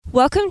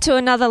Welcome to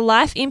another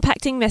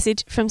life-impacting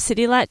message from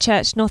City Light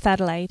Church, North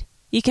Adelaide.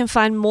 You can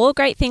find more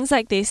great things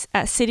like this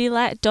at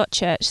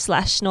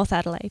citylight.church/North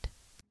Adelaide.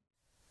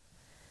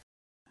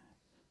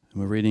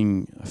 We're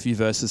reading a few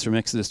verses from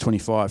Exodus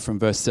 25, from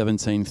verse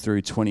 17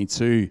 through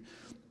 22.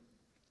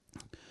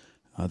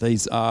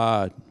 These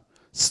are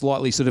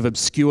slightly sort of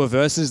obscure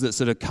verses that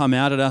sort of come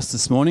out at us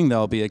this morning.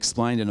 They'll be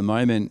explained in a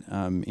moment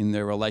in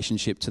their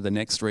relationship to the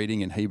next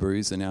reading in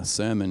Hebrews and our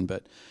sermon.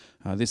 But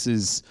this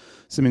is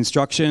some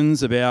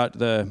instructions about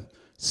the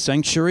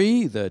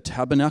sanctuary, the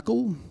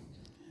tabernacle,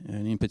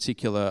 and in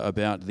particular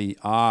about the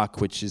ark,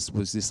 which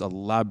was this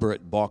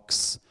elaborate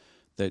box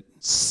that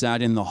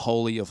sat in the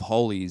Holy of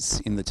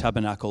Holies in the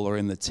tabernacle or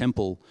in the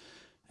temple.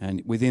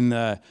 And within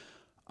the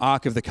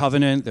Ark of the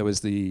Covenant, there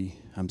was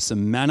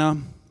some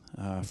manna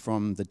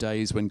from the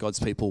days when God's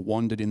people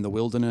wandered in the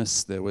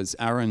wilderness. There was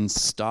Aaron's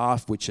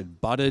staff, which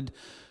had budded,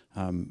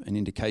 an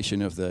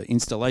indication of the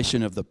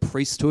installation of the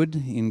priesthood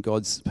in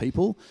God's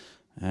people.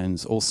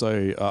 And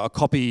also a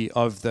copy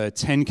of the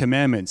Ten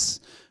Commandments,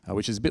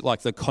 which is a bit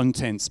like the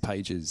contents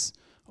pages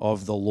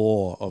of the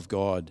law of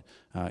God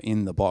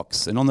in the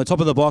box. And on the top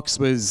of the box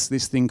was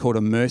this thing called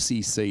a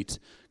mercy seat,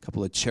 a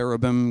couple of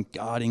cherubim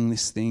guarding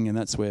this thing, and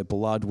that's where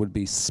blood would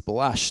be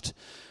splashed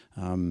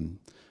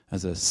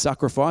as a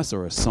sacrifice,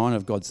 or a sign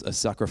of a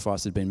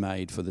sacrifice had been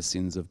made for the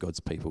sins of God's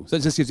people. So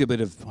it just gives you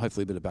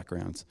hopefully a bit of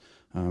background.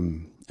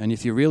 And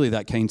if you're really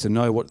that keen to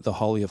know what the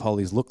Holy of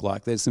Holies look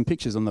like, there's some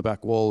pictures on the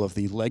back wall of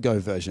the Lego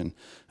version.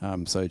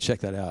 So check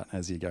that out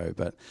as you go.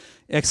 But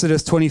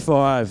Exodus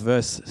 25,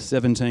 verse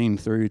 17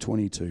 through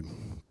 22.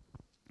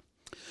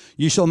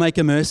 You shall make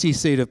a mercy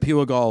seat of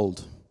pure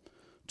gold.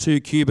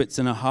 2 cubits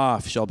and a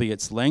half shall be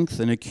its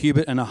length, and 1.5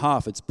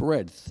 cubits its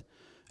breadth.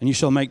 And you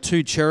shall make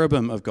 2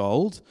 cherubim of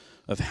gold.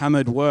 Of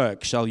hammered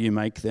work shall you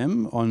make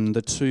them on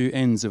the 2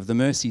 ends of the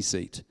mercy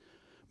seat.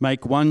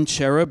 Make 1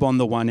 cherub on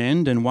the one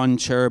end and 1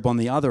 cherub on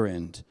the other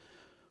end.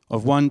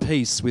 Of one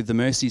piece with the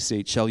mercy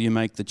seat shall you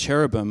make the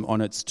cherubim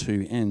on its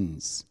 2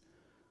 ends.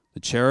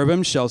 The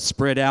cherubim shall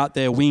spread out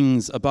their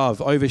wings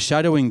above,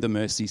 overshadowing the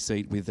mercy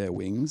seat with their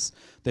wings.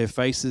 Their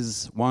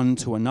faces one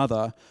to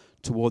another,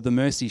 toward the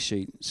mercy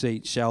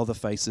seat shall the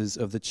faces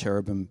of the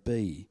cherubim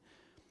be.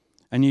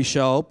 And you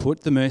shall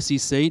put the mercy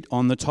seat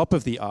on the top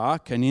of the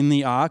ark, and in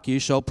the ark you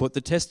shall put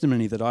the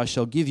testimony that I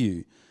shall give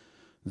you.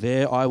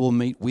 There I will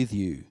meet with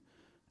you.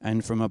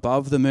 And from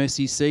above the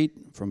mercy seat,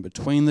 from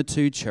between the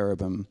 2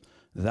 cherubim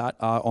that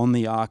are on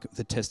the ark of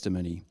the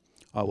testimony,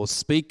 I will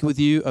speak with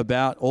you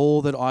about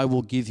all that I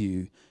will give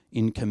you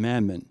in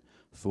commandment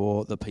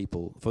for the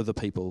people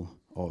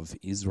of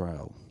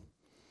Israel.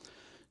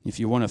 If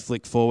you want to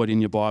flick forward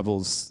in your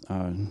Bibles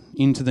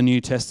into the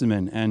New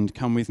Testament and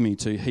come with me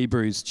to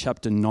Hebrews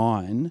chapter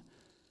 9.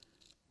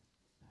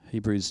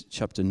 Hebrews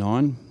chapter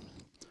 9,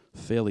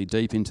 fairly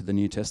deep into the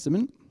New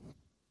Testament.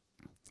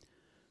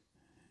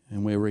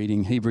 And we're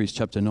reading Hebrews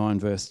chapter 9,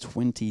 verse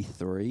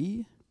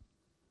 23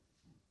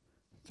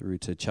 through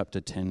to chapter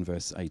 10,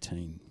 verse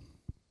 18.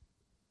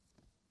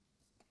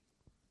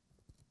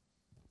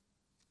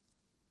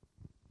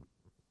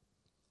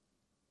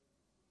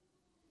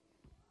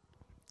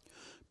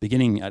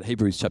 Beginning at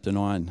Hebrews chapter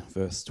 9,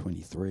 verse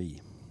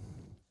 23.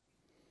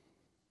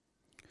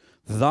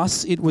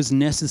 Thus it was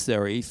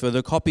necessary for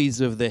the copies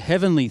of the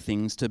heavenly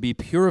things to be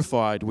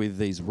purified with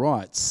these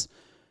rites,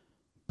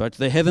 but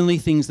the heavenly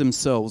things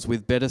themselves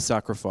with better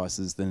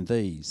sacrifices than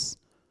these.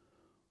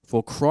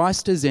 For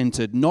Christ has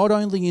entered not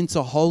only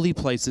into holy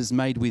places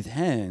made with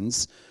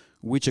hands,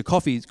 which are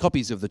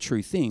copies of the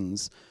true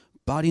things,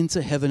 but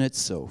into heaven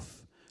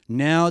itself,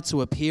 now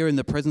to appear in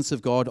the presence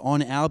of God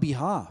on our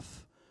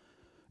behalf.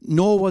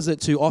 Nor was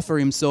it to offer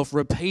himself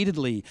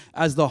repeatedly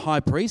as the high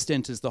priest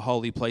enters the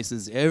holy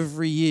places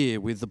every year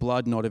with the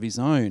blood not of his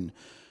own.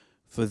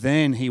 For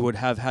then he would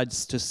have had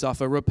to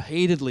suffer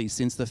repeatedly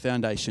since the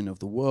foundation of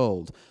the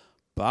world.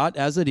 But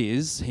as it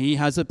is, he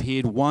has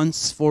appeared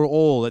once for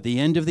all at the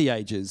end of the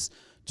ages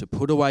to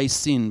put away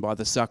sin by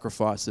the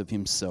sacrifice of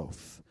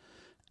himself.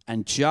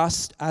 And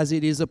just as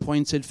it is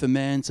appointed for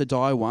man to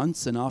die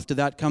once, and after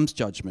that comes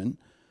judgment,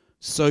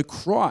 so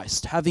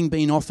Christ, having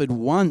been offered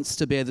once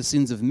to bear the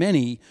sins of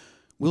many,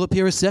 will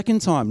appear a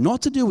second time,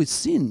 not to deal with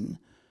sin,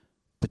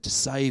 but to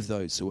save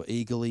those who are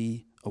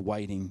eagerly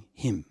awaiting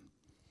him.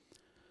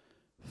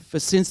 For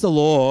since the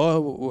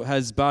law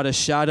has but a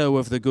shadow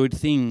of the good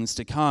things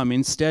to come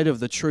instead of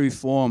the true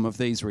form of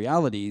these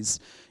realities,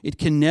 it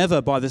can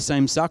never, by the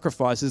same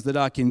sacrifices that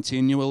are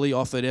continually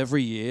offered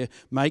every year,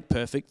 make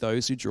perfect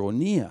those who draw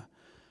near.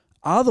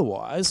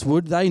 Otherwise,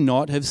 would they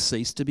not have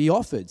ceased to be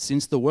offered,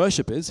 since the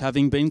worshippers,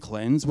 having been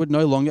cleansed, would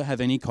no longer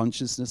have any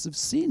consciousness of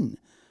sin?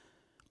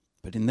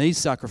 But in these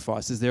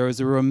sacrifices there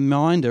is a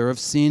reminder of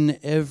sin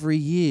every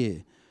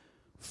year,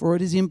 for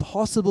it is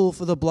impossible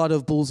for the blood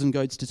of bulls and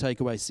goats to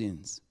take away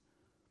sins.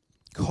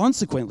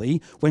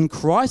 Consequently, when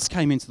Christ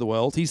came into the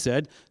world, he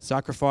said,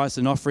 "Sacrifice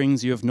and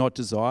offerings you have not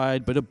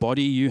desired, but a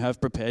body you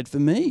have prepared for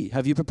me.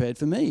 Have you prepared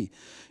for me?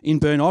 In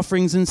burnt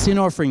offerings and sin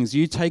offerings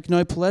you take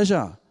no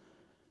pleasure."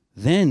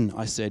 Then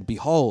I said,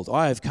 "Behold,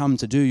 I have come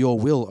to do your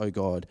will, O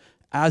God,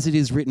 as it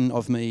is written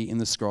of me in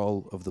the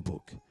scroll of the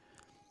book.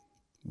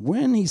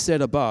 When he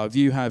said above,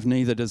 you have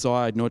neither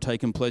desired nor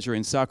taken pleasure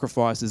in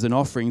sacrifices and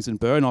offerings and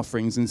burnt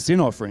offerings and sin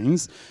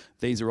offerings,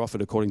 these are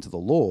offered according to the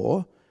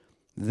law,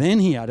 then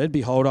he added,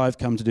 behold, I have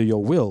come to do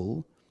your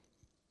will.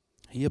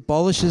 He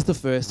abolishes the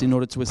first in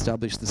order to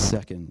establish the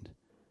second.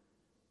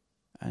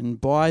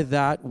 And by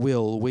that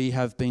will we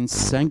have been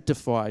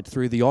sanctified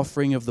through the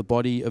offering of the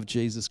body of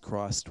Jesus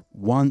Christ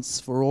once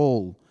for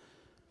all.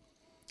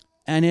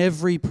 And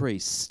every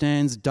priest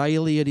stands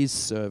daily at his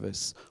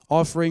service,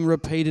 offering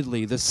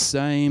repeatedly the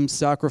same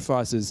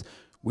sacrifices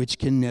which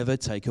can never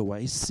take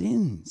away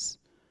sins.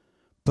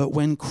 But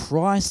when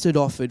Christ had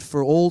offered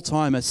for all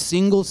time a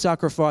single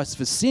sacrifice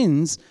for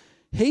sins,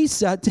 he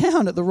sat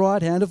down at the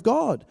right hand of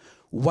God,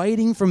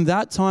 waiting from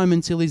that time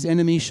until his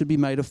enemy should be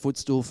made a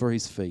footstool for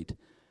his feet.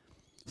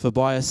 For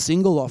by a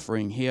single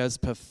offering he has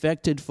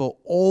perfected for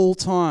all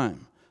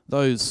time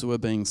those who are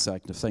being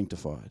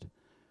sanctified.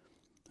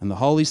 And the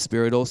Holy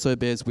Spirit also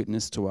bears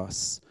witness to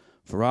us,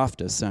 for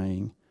after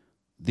saying,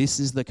 this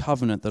is the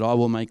covenant that I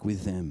will make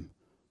with them.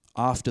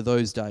 After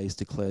those days,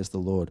 declares the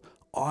Lord,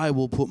 I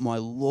will put my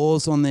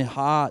laws on their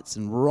hearts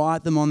and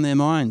write them on their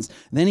minds.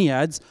 Then he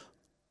adds,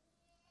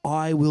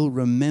 I will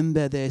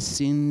remember their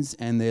sins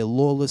and their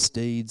lawless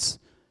deeds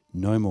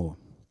no more.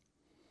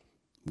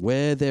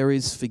 Where there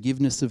is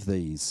forgiveness of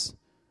these,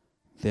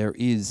 there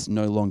is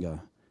no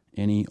longer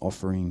any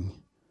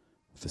offering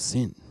for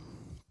sin.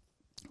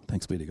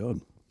 Thanks be to God.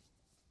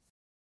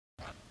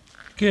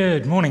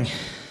 Good morning.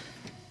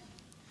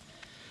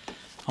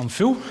 I'm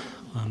Phil.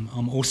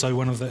 I'm also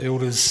one of the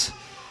elders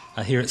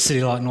here at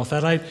City Light North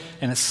Adelaide,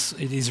 and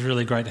it is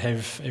really great to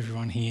have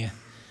everyone here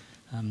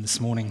this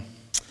morning.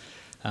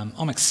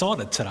 I'm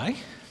excited today.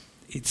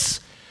 It's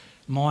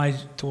my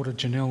daughter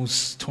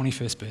Janelle's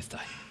 21st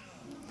birthday.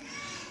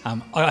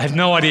 I have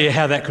no idea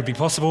how that could be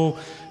possible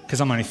because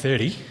I'm only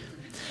 30.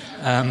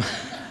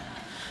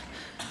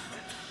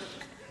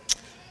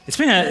 It's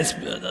been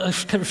a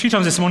few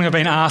times this morning I've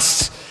been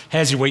asked,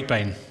 how's your week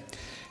been?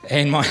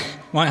 And my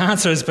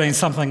answer has been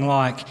something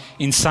like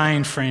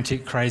insane,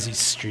 frantic, crazy,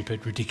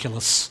 stupid,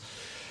 ridiculous.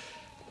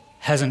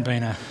 Hasn't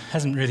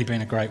really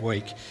been a great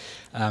week.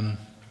 In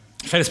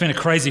fact, it's been a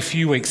crazy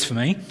few weeks for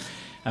me.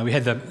 We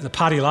had the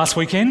party last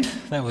weekend.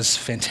 That was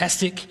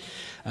fantastic.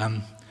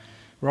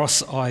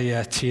 Ross, I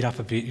teared up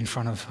a bit in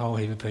front of a whole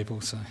heap of people,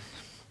 so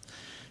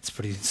it's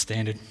pretty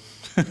standard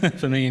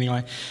for me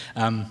anyway.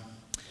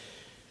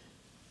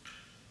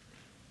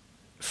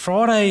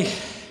 Friday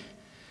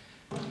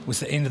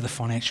was the end of the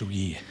financial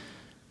year.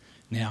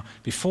 Now,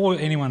 before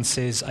anyone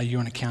says, are you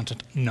an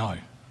accountant? No.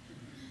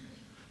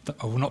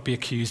 I will not be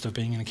accused of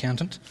being an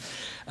accountant.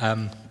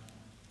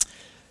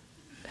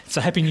 So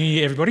Happy New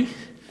Year, everybody.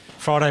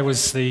 Friday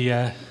was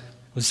June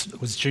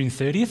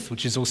 30th,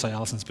 which is also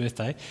Alison's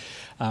birthday.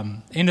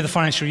 End of the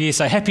financial year,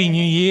 so Happy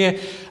New Year.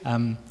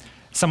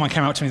 Someone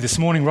came up to me this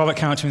morning, Robert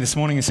came up to me this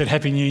morning and said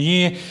Happy New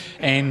Year,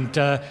 and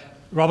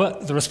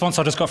Robert, the response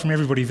I just got from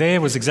everybody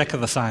there was exactly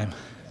the same.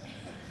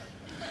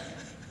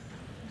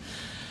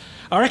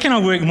 I reckon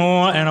I work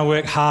more and I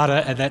work harder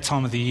at that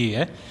time of the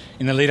year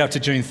in the lead up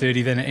to June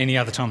 30 than at any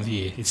other time of the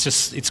year.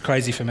 It's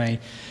crazy for me.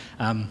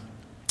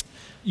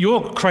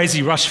 Your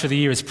crazy rush for the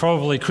year is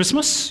probably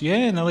Christmas, yeah,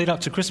 in the lead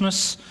up to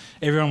Christmas.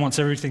 Everyone wants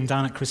everything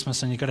done at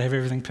Christmas and you've got to have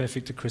everything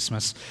perfect at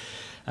Christmas.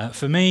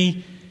 For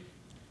me,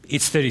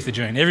 it's 30th of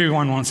June.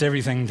 Everyone wants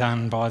everything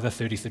done by the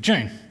 30th of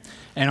June,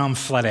 and I'm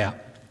flat out.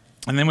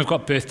 And then we've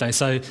got birthdays.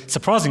 So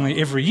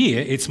surprisingly, every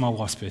year it's my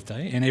wife's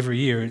birthday, and every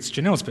year it's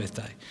Janelle's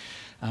birthday.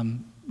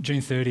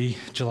 June 30,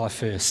 July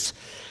 1st.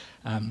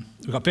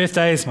 We've got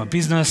birthdays, my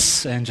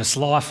business, and just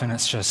life, and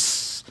it's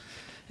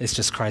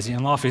just crazy.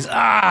 And life is,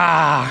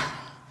 And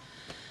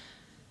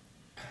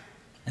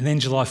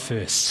then July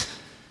 1st,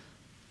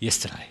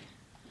 yesterday,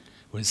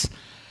 was...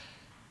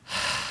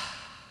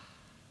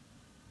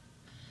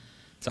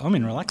 So I'm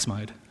in relax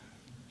mode.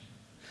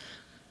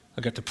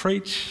 I got to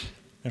preach,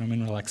 and I'm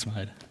in relax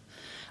mode.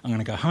 I'm going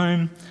to go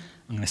home,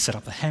 I'm going to set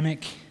up the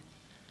hammock,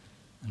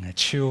 I'm going to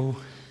chill,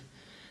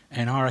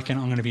 and I reckon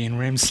I'm going to be in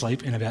REM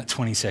sleep in about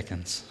 20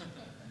 seconds.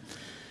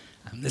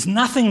 There's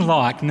nothing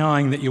like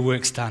knowing that your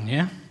work's done,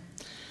 yeah?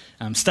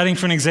 Studying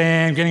for an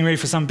exam, getting ready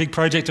for some big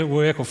project at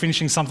work, or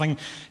finishing something,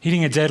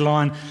 hitting a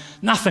deadline.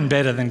 Nothing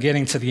better than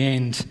getting to the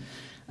end,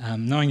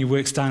 knowing your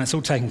work's done, it's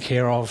all taken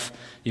care of,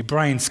 your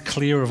brain's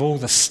clear of all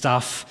the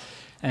stuff,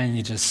 and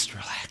you just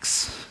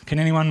relax. Can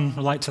anyone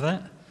relate to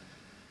that?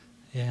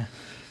 Yeah,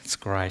 it's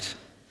great.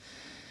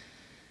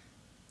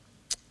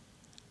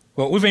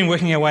 Well, we've been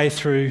working our way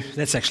through,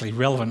 that's actually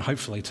relevant,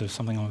 hopefully, to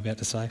something I'm about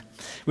to say.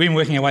 We've been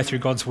working our way through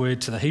God's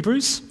Word to the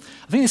Hebrews.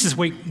 I think this is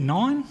week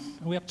 9.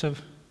 Are we up to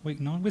week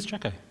 9? Where's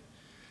Jacko?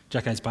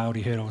 Jacko's bailed,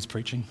 he heard I was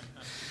preaching.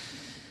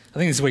 I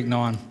think this is week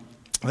 9.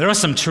 There are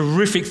some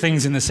terrific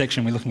things in the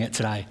section we're looking at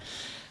today.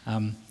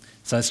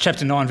 So it's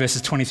chapter 9,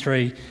 verses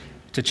 23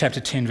 to chapter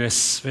 10,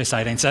 verse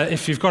 18. So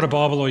if you've got a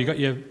Bible or you've got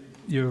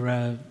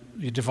your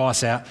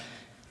device out,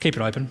 keep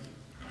it open.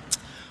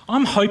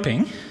 I'm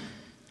hoping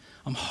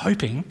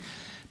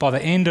by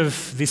the end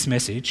of this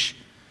message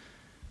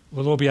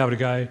we'll all be able to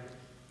go,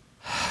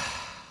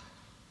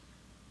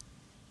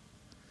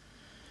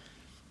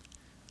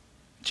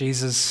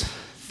 Jesus,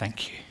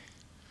 thank you.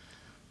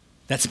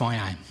 That's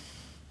my aim.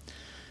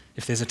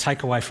 If there's a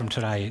takeaway from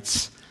today,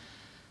 it's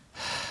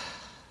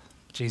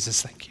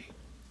Jesus, thank you.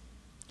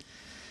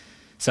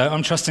 So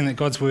I'm trusting that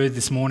God's word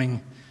this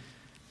morning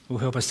will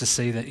help us to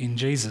see that in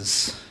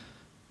Jesus,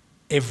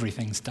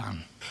 everything's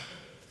done.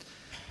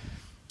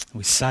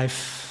 We're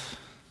safe,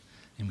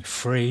 and we're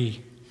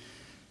free,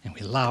 and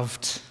we're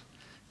loved,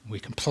 and we're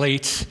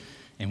complete,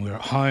 and we're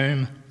at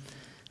home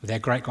with our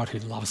great God who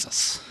loves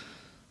us.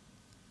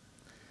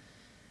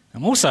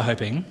 I'm also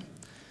hoping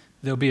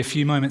there'll be a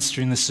few moments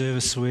during the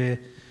service where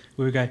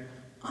we go,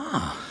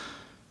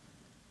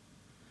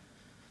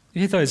 You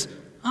hear those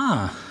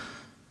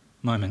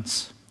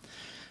moments.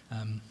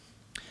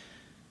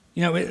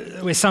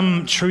 Where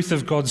some truth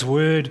of God's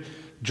word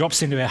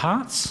drops into our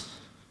hearts,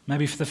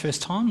 maybe for the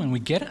first time, and we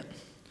get it. Have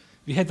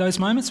you had those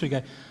moments? We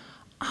go,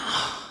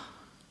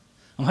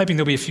 I'm hoping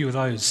there'll be a few of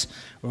those,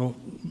 or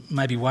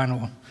maybe one,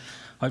 or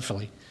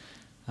hopefully,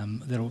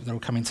 that'll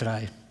come in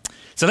today.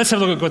 So let's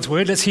have a look at God's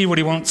word. Let's hear what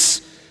he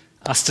wants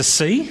us to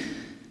see,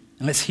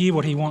 and let's hear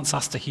what he wants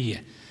us to hear.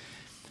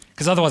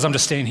 Because otherwise I'm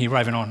just standing here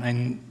raving on,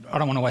 and I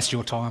don't want to waste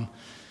your time.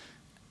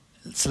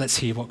 So let's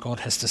hear what God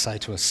has to say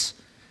to us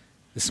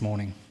this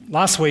morning.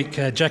 Last week,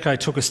 Jacko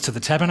took us to the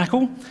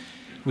tabernacle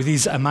with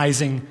his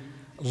amazing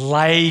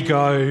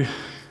Lego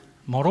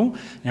model.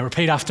 Now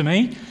repeat after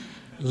me.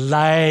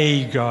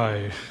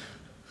 Lego.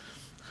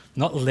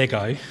 Not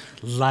Lego,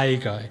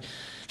 Lego.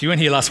 If you weren't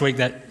here last week,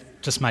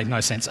 that just made no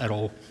sense at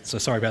all. So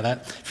sorry about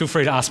that. Feel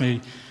free to ask me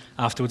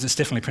afterwards. It's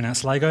definitely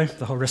pronounced Lego.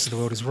 The whole rest of the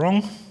world is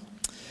wrong.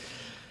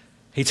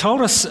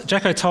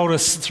 Jacko told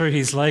us through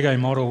his Lego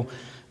model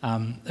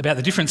about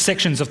the different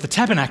sections of the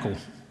tabernacle.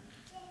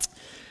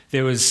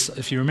 There was,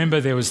 if you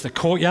remember, there was the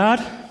courtyard,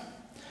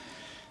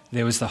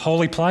 there was the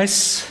holy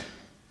place,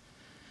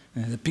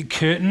 the big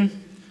curtain,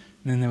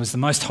 and then there was the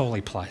most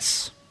holy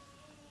place.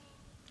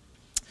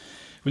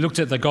 We looked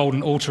at the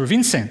golden altar of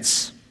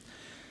incense.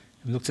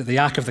 We looked at the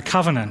Ark of the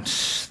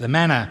Covenant, the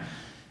manna,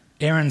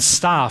 Aaron's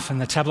staff, and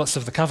the tablets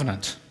of the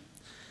covenant.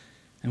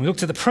 And we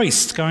looked at the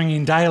priest going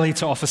in daily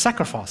to offer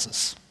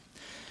sacrifices.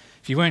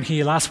 If you weren't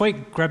here last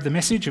week, grab the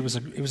message. It was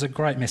a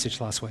great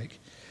message last week.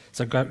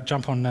 So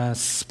jump on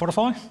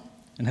Spotify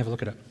and have a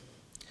look at it.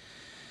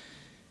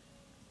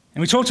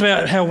 And we talked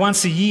about how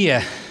once a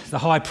year the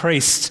high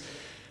priest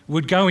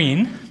would go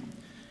in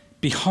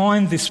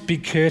behind this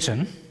big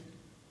curtain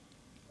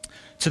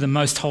to the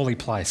most holy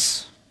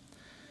place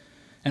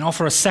and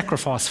offer a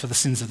sacrifice for the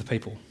sins of the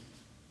people.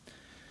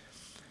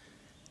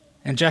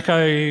 And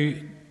Jacko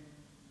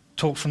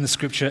talked from the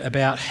scripture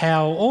about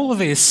how all of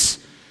these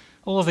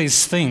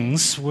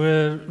things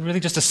were really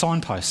just a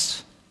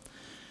signpost.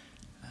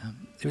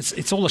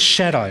 It's all a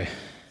shadow.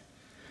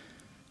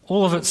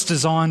 All of it's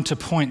designed to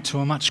point to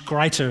a much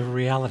greater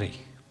reality.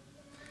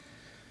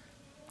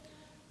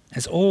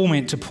 It's all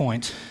meant to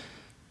point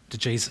to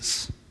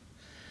Jesus,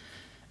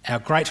 our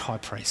great high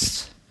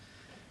priest,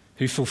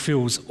 who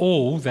fulfills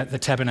all that the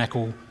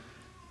tabernacle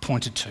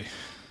pointed to.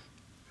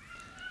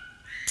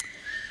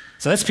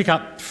 So let's pick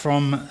up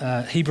from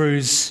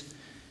Hebrews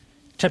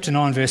chapter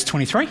 9, verse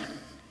 23.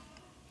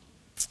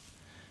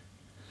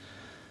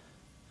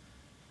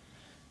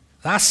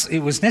 Thus, it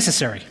was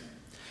necessary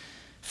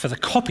for the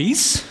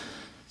copies,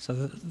 so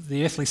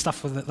the earthly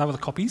stuff, they were the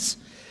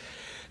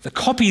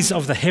copies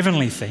of the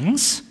heavenly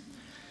things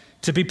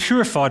to be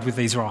purified with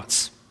these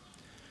rites.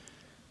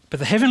 But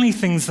the heavenly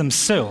things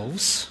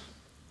themselves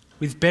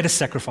with better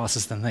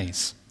sacrifices than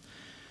these.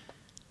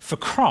 For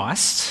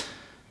Christ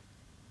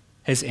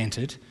has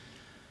entered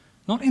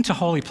not into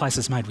holy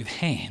places made with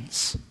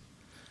hands,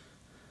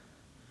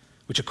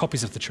 which are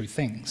copies of the true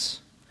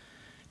things,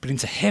 but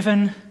into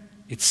heaven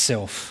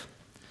itself,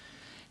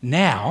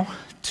 now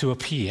to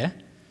appear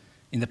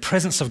in the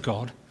presence of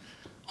God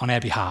on our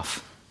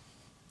behalf.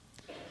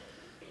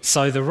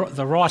 So the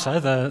writer,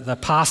 the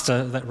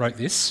pastor that wrote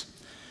this,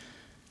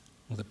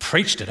 or that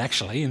preached it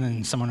actually, and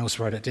then someone else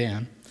wrote it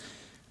down,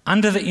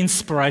 under the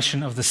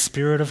inspiration of the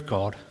Spirit of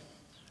God,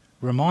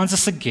 reminds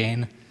us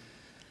again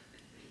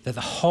that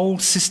the whole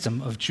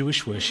system of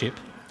Jewish worship,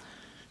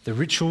 the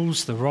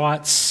rituals, the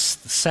rites,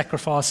 the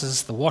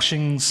sacrifices, the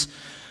washings,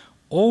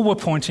 all were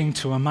pointing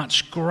to a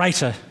much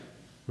greater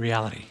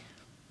reality.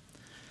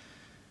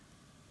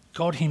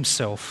 God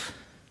himself,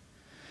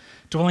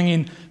 dwelling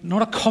in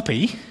not a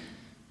copy,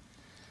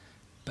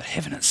 but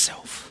heaven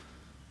itself.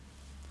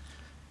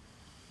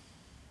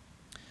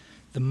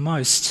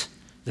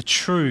 The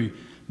true,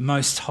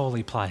 most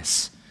holy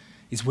place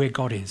is where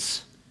God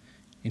is,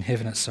 in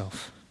heaven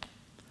itself.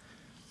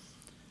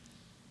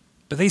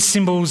 But these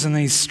symbols and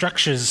these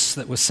structures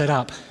that were set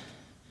up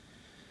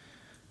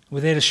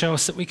were there to show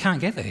us that we can't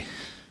get there.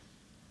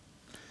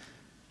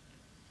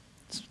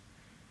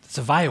 It's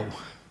a veil,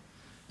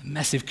 a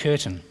massive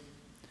curtain.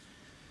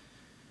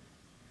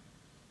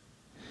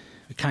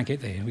 We can't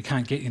get there. We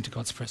can't get into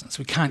God's presence.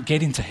 We can't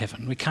get into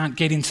heaven. We can't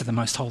get into the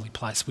most holy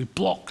place. We're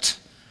blocked.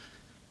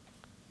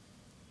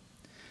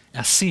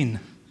 our sin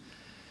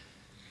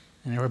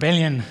and our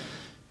rebellion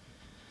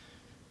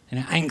and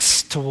our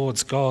angst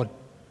towards God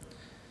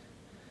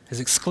has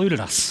excluded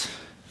us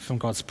from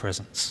God's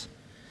presence.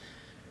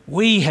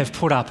 We have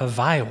put up a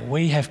veil,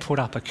 we have put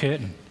up a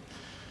curtain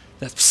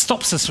that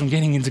stops us from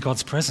getting into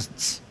God's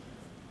presence.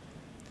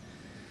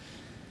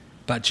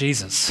 But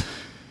Jesus,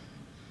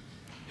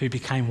 who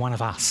became one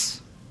of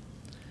us,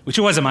 which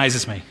always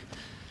amazes me,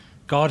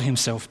 God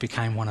himself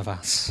became one of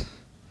us.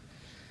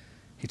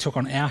 He took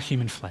on our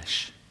human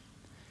flesh.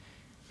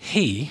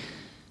 He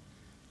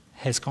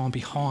has gone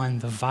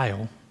behind the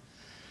veil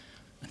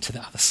and to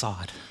the other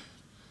side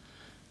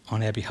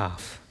on our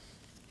behalf.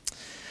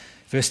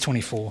 Verse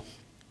 24.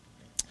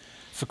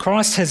 For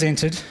Christ has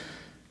entered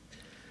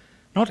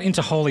not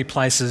into holy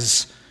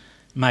places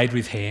made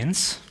with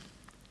hands,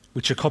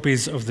 which are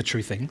copies of the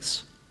true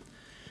things,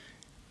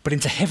 but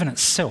into heaven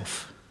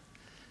itself,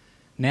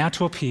 now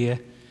to appear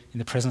in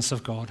the presence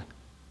of God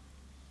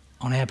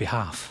on our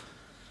behalf.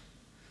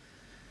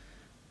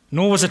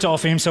 Nor was it to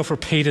offer himself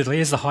repeatedly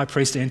as the high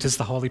priest enters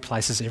the holy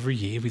places every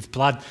year with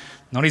blood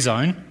not his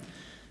own,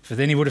 for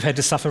then he would have had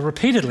to suffer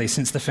repeatedly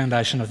since the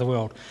foundation of the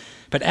world.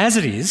 But as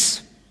it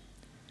is,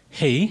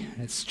 he,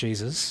 it's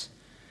Jesus,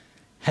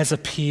 has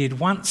appeared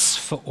once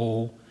for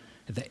all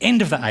at the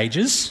end of the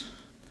ages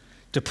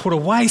to put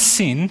away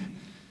sin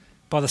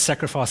by the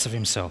sacrifice of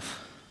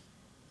himself.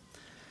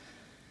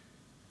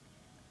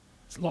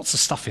 There's lots of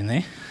stuff in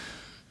there.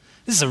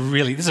 This is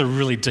a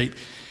really deep,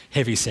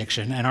 heavy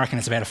section, and I reckon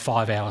it's about a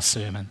 5-hour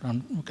sermon.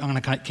 I'm going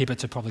to keep it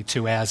to probably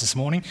 2 hours this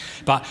morning,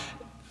 but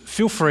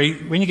feel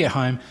free, when you get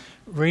home,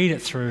 read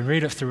it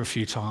through a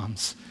few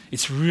times.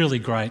 It's really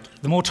great.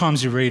 The more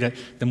times you read it,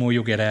 the more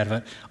you'll get out of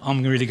it.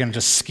 I'm really going to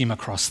just skim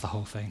across the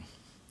whole thing.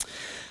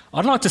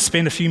 I'd like to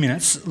spend a few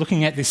minutes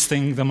looking at this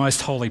thing, the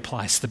most holy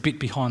place, the bit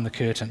behind the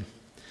curtain.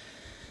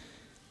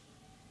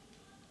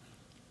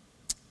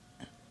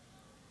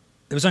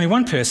 There was only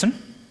one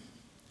person,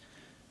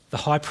 the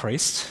high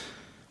priest,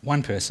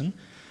 one person,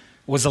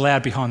 was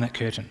allowed behind that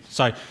curtain.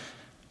 So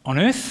on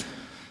earth,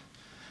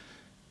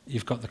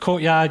 you've got the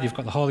courtyard, you've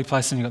got the holy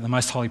place, and you've got the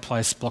most holy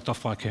place blocked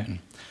off by a curtain.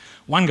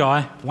 One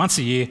guy, once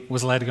a year,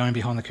 was allowed to go in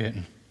behind the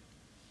curtain.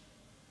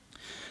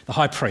 The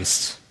high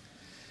priest.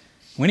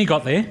 When he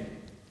got there,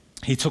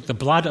 he took the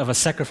blood of a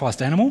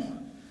sacrificed animal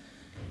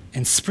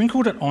and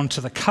sprinkled it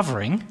onto the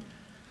covering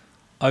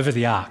over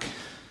the ark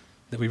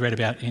that we read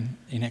about in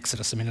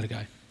Exodus a minute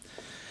ago.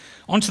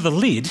 Onto the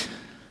lid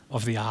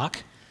of the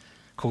ark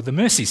called the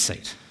mercy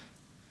seat.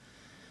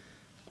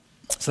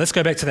 So let's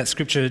go back to that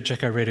scripture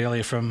Jacko read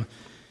earlier from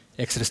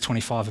Exodus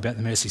 25 about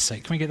the mercy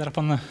seat. Can we get that up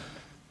on the...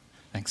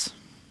 Thanks.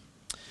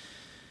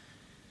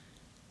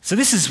 So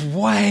this is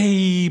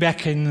way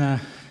back in the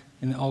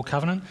Old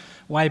Covenant,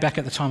 way back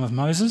at the time of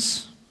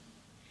Moses.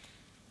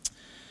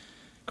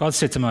 God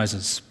said to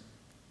Moses,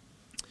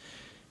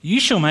 "You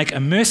shall make a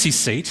mercy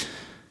seat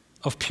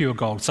of pure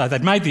gold." So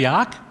they'd made the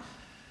ark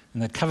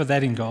and they'd covered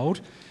that in gold.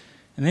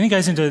 And then he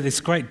goes into this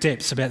great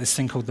depths about this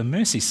thing called the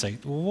mercy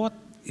seat. Well, what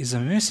is a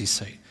mercy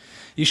seat?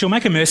 "You shall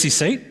make a mercy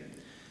seat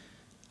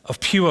of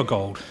pure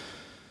gold,"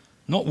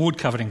 not wood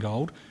covered in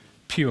gold,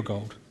 pure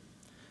gold.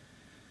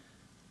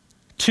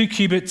 2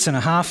 cubits and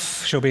a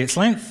half shall be its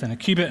length, and 1.5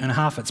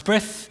 cubits its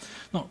breadth.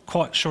 Not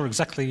quite sure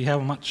exactly how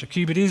much a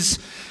cubit is.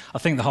 I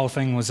think the whole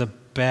thing was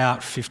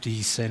about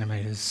 50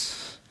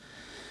 centimetres.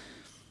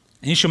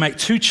 "And you shall make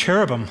 2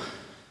 cherubim,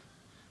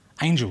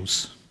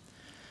 angels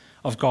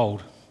of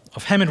gold.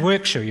 Of hammered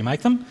work shall you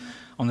make them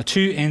on the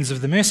 2 ends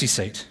of the mercy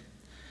seat.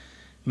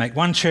 Make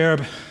 1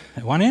 cherub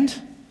at one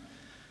end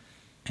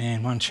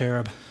and 1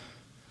 cherub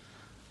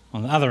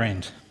on the other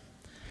end.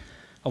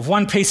 Of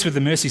one piece with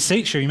the mercy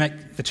seat shall you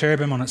make the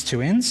cherubim on its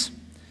 2 ends."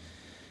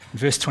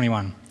 Verse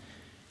 21.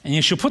 "And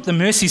you shall put the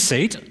mercy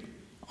seat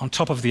on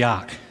top of the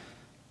ark.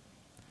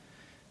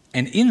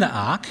 And in the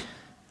ark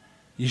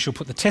you shall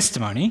put the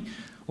testimony,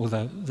 or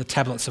the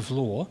tablets of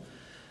law,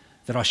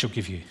 that I shall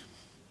give you."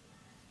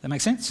 That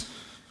make sense?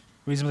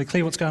 Reasonably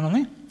clear what's going on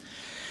there?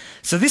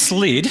 So this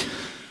lid,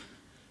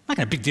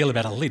 making a big deal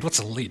about a lid. What's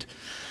a lid?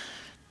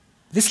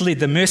 This lid,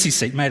 the mercy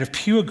seat, made of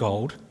pure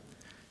gold,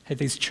 had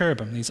these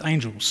cherubim, these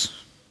angels,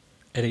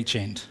 at each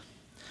end.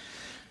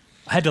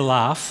 I had to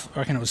laugh. I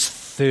reckon it was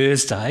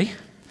Thursday.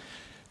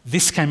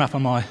 This came up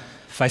on my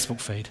Facebook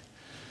feed.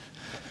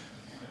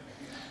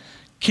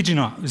 Kid you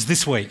not, it was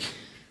this week.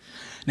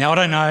 Now, I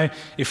don't know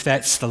if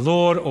that's the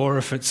Lord or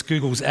if it's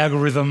Google's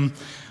algorithm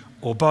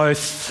or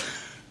both.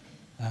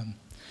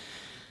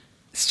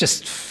 It's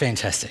just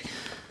fantastic.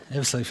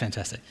 Absolutely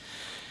fantastic.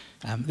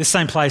 This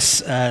same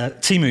place,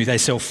 Temu, they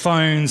sell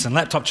phones and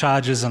laptop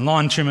chargers and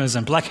line trimmers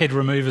and blackhead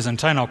removers and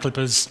toenail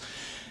clippers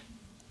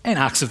and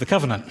Arks of the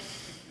Covenant.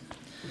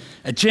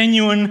 A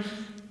genuine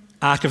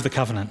Ark of the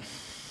Covenant.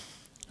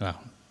 Well,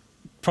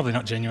 probably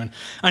not genuine.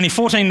 Only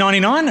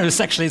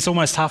 $14.99. It's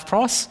almost half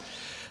price.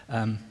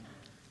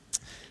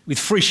 With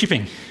free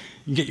shipping.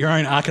 You can get your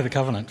own Ark of the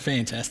Covenant.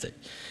 Fantastic.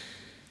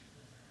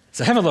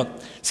 So have a look.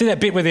 See that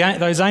bit where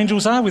those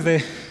angels are with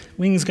their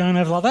wings going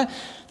over like that?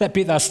 That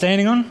bit they're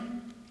standing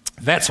on?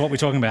 That's what we're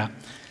talking about.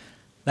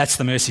 That's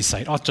the mercy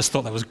seat. I just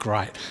thought that was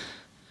great.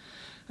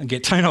 And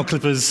get toenail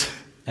clippers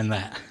and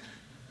that.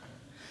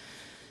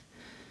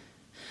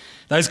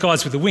 Those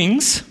guys with the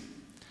wings,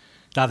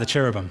 they're the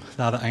cherubim,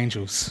 they're the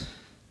angels.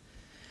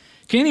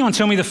 Can anyone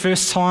tell me the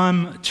first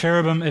time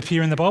cherubim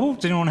appear in the Bible?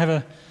 Does anyone have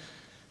a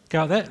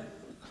go at that?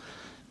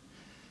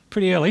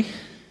 Pretty early.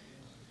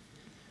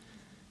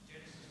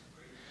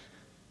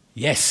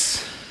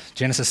 Yes,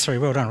 Genesis 3.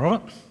 Well done,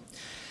 Robert.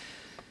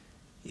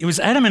 It was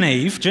Adam and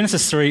Eve.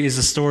 Genesis 3 is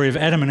the story of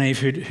Adam and Eve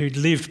who'd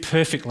lived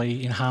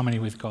perfectly in harmony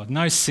with God.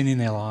 No sin in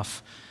their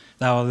life.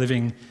 They were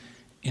living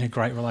in a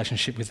great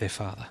relationship with their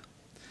Father.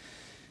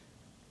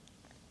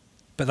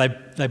 But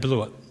they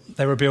blew it.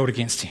 They rebelled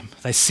against him.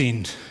 They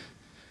sinned.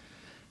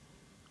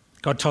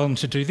 God told them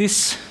to do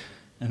this,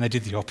 and they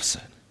did the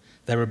opposite.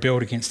 They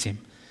rebelled against him.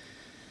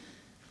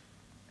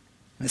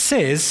 And it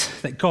says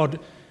that God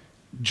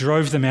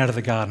drove them out of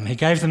the garden. He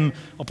gave them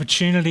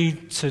opportunity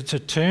to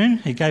turn.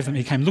 He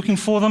came looking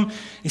for them.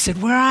 He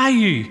said, "Where are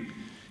you?"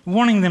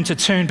 Wanting them to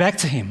turn back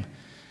to him.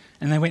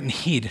 And they went and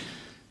hid.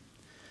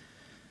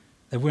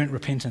 They weren't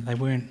repentant. They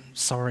weren't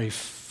sorry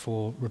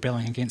for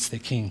rebelling against their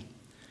king.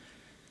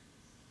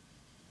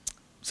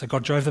 So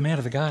God drove them out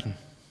of the garden.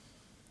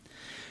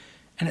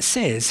 And it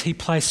says he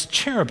placed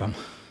cherubim.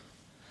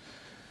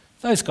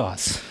 Those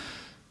guys.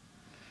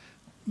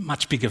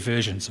 Much bigger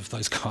versions of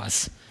those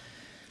guys.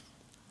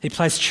 He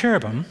placed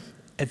cherubim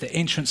at the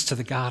entrance to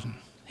the garden.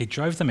 He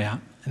drove them out,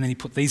 and then he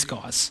put these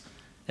guys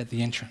at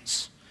the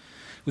entrance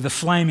with a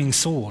flaming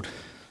sword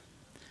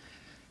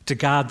to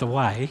guard the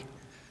way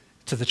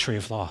to the tree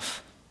of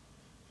life,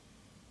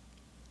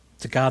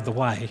 to guard the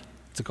way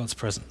to God's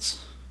presence.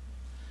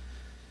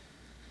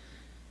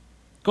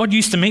 God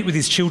used to meet with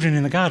his children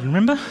in the garden,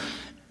 remember?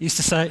 He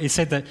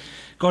said that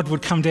God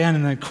would come down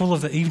in the cool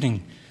of the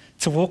evening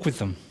to walk with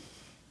them.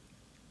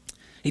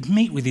 He'd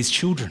meet with his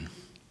children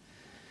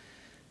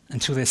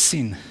until their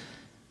sin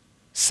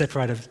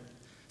separated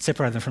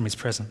them from his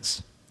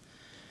presence.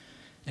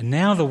 And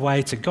now the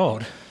way to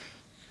God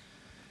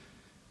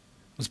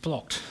was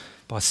blocked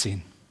by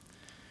sin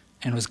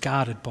and was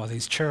guarded by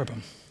these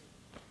cherubim.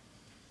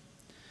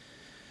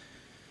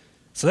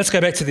 So let's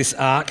go back to this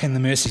ark and the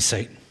mercy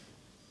seat.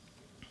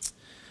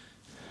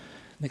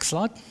 Next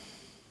slide.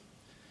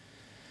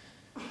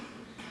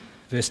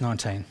 Verse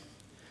 19.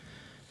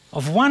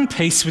 Of one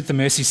piece with the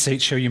mercy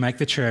seat shall you make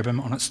the cherubim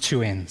on its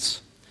two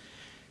ends.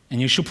 And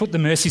you shall put the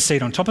mercy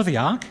seat on top of the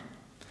ark,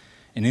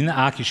 and in the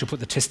ark you shall put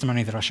the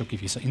testimony that I shall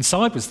give you. So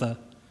inside was the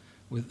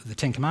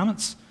Ten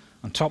Commandments.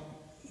 On top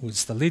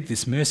was the lid,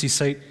 this mercy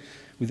seat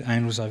with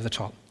angels over the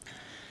top.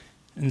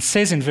 And it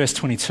says in verse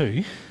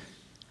 22,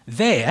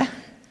 there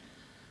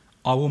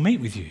I will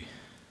meet with you.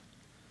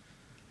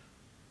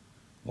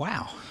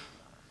 Wow.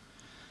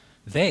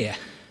 There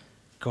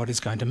God is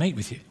going to meet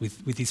with you,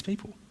 with his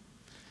people.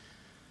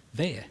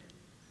 There.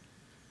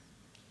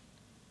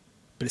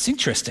 But it's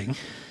interesting.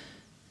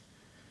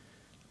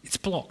 It's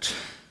blocked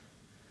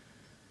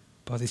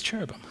by this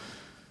cherubim.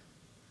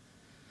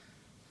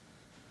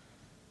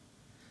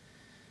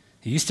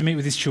 He used to meet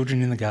with his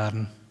children in the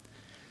garden,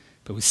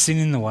 but with sin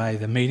in the way,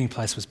 the meeting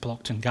place was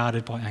blocked and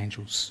guarded by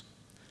angels,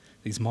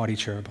 these mighty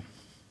cherubim.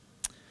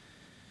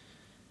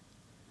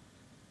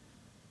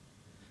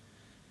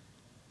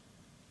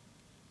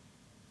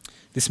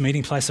 This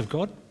meeting place of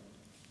God,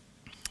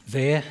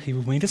 there he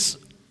will meet us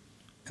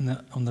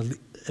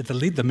at the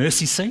lid, the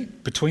mercy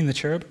seat between the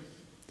cherubim.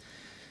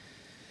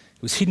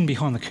 It was hidden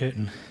behind the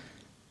curtain.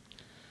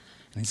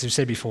 And as we've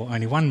said before,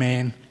 only one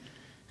man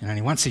and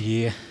only once a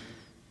year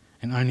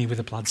and only with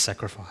a blood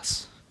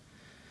sacrifice.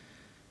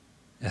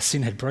 Our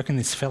sin had broken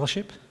this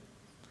fellowship.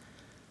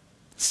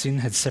 Sin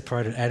had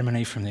separated Adam and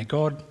Eve from their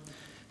God,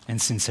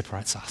 and sin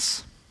separates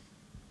us.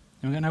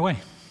 And we've got no way.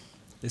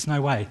 There's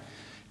no way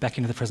back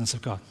into the presence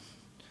of God.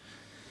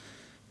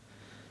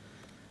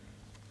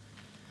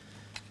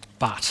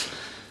 But,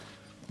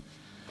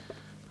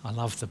 I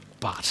love the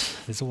but.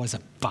 There's always a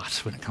but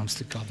when it comes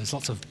to God. There's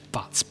lots of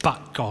buts.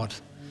 But God.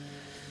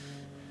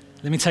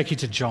 Let me take you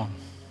to John.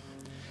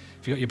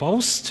 If you've got your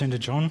Bibles, turn to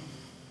John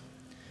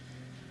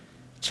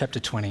chapter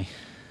 20.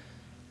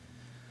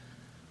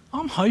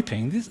 I'm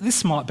hoping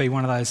this might be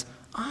one of those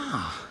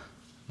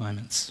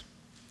moments.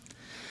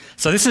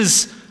 So this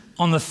is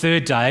on the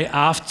third day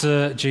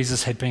after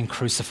Jesus had been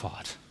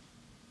crucified.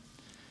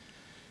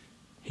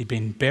 He'd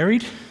been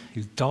buried,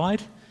 he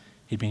died,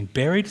 he'd been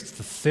buried. It's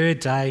the third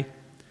day.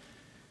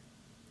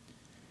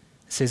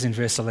 It says in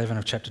verse 11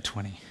 of chapter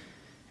 20,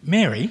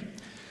 Mary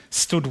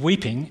stood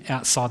weeping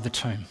outside the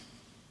tomb.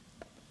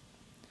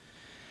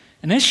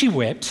 And as she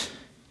wept,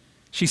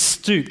 she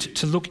stooped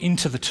to look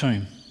into the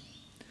tomb.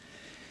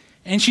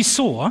 And she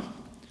saw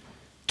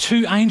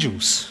two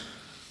angels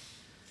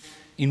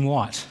in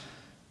white,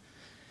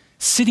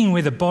 sitting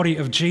where the body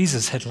of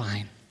Jesus had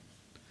lain,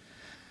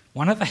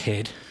 one at the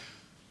head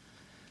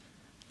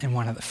and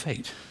one at the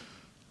feet.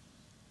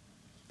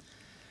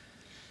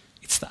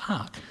 It's the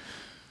ark.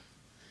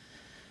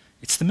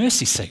 It's the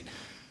mercy seat.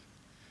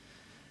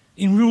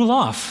 In real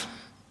life,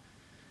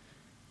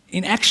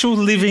 in actual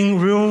living,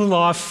 real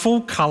life,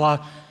 full colour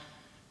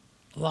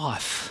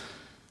life.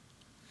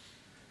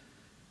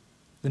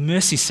 The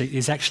mercy seat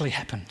has actually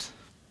happened.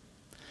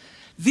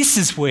 This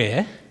is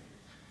where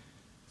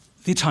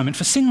the atonement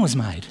for sin was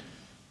made.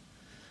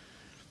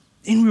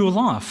 In real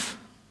life.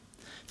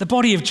 The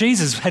body of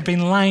Jesus had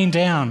been laying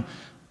down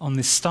on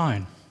this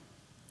stone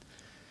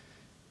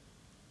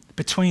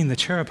between the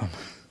cherubim.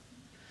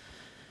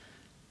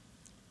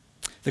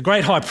 The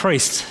great high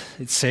priest,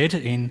 it said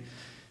in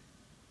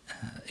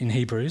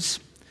Hebrews,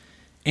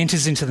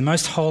 enters into the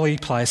most holy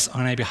place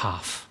on our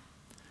behalf.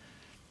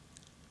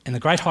 And the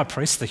great high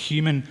priest, the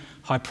human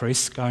high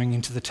priest, going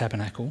into the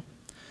tabernacle,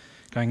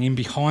 going in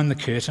behind the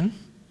curtain,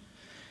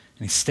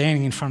 and he's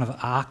standing in front of the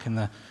ark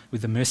and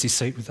with the mercy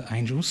seat with the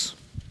angels.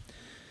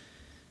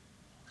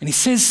 And he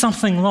says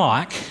something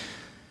like,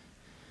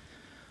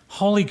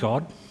 Holy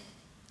God,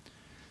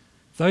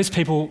 those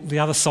people the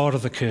other side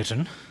of the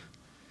curtain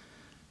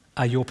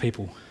are your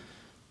people,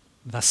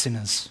 the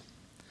sinners.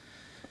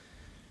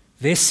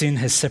 Their sin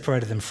has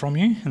separated them from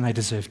you and they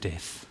deserve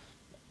death.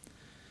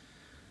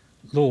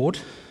 Lord,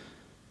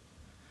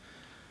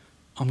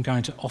 I'm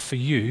going to offer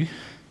you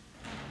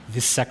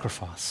this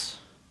sacrifice.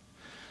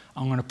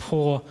 I'm going to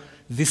pour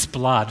this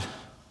blood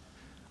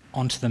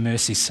onto the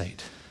mercy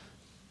seat.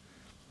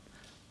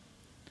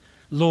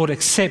 Lord,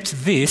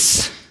 accept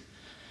this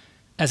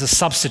as a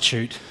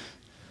substitute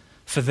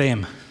for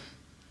them.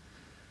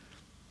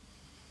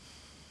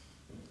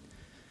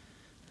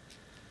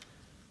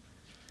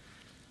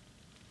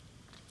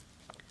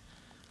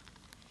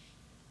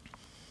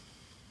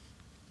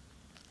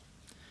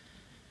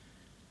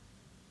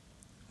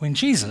 When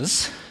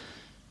Jesus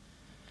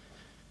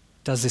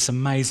does this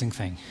amazing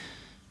thing,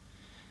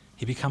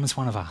 he becomes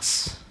one of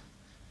us.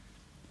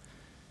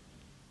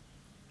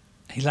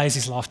 He lays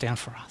his life down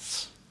for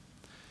us.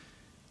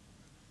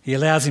 He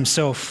allows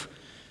himself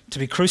to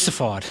be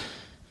crucified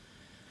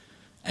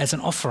as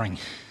an offering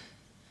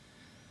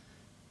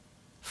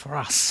for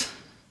us.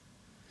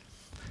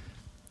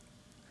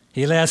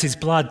 He allows his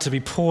blood to be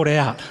poured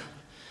out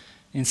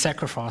in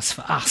sacrifice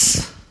for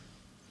us.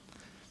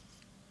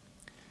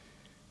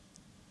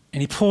 And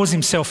he pours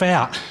himself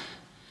out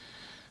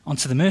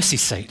onto the mercy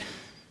seat,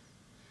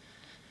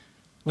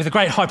 where the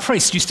great high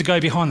priest used to go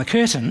behind the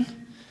curtain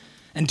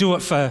and do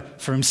it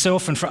for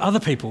himself and for other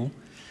people.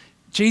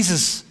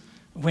 Jesus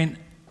went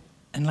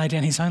and laid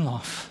down his own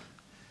life,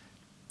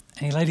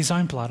 and he laid his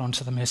own blood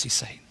onto the mercy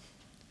seat.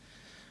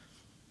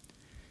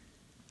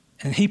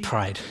 And he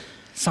prayed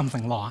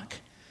something like,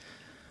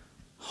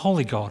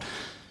 Holy God,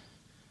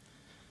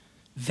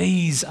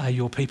 these are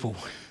your people.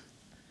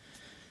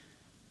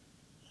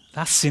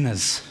 They're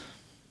sinners.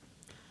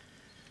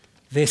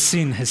 Their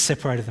sin has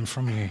separated them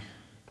from you.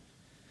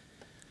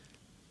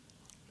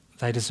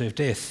 They deserve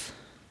death.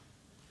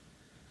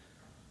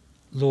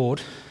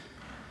 Lord,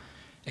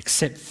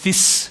 accept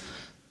this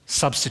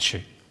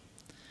substitute.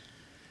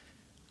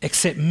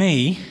 Accept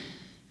me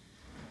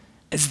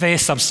as their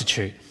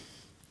substitute.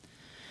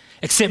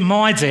 Accept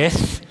my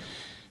death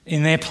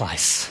in their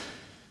place.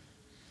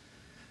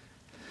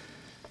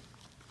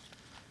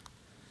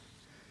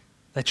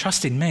 They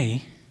trust in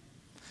me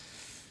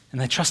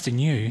and they trust in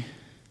you.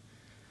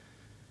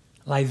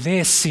 Lay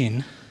their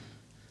sin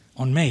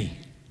on me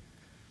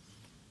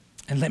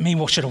and let me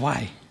wash it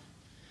away.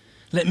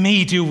 Let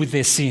me deal with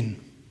their sin.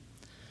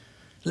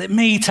 Let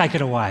me take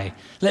it away.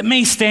 Let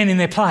me stand in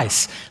their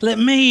place. Let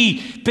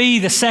me be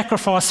the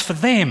sacrifice for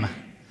them.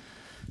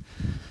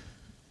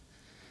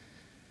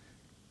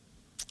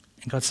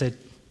 And God said,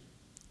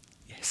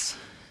 yes.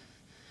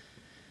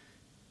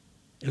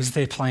 It was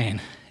their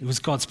plan. It was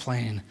God's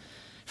plan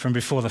from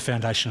before the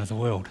foundation of the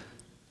world.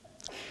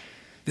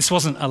 This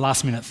wasn't a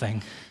last-minute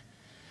thing.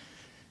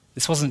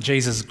 This wasn't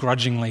Jesus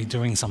grudgingly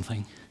doing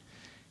something.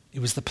 It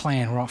was the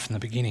plan right from the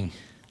beginning.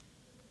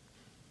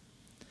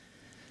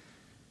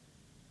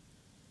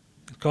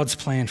 God's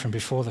plan from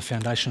before the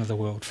foundation of the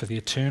world for the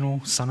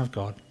eternal Son of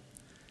God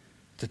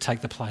to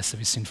take the place of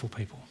his sinful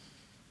people.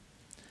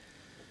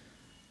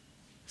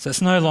 So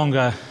it's no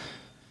longer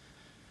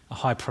a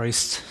high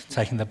priest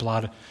taking the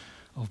blood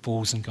of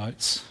bulls and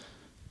goats.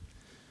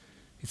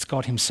 It's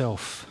God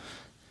himself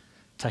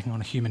taking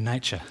on a human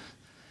nature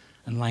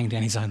and laying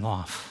down his own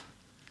life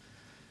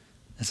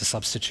as a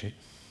substitute.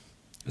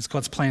 It was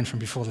God's plan from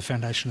before the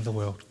foundation of the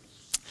world,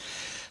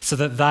 so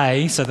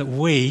that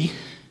we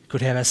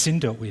could have our sin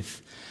dealt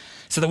with,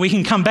 so that we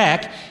can come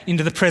back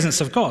into the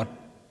presence of God,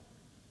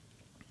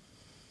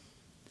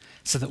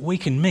 so that we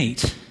can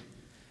meet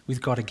with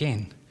God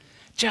again,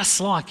 just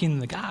like in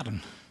the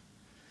garden.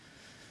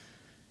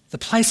 The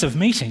place of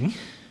meeting,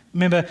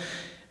 remember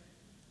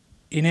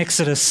in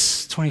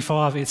Exodus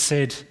 25 it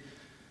said,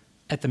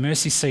 at the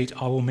mercy seat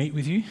I will meet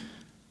with you.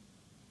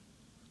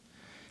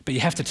 But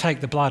you have to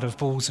take the blood of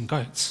bulls and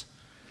goats.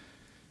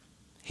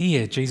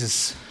 Here,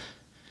 Jesus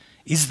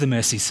is the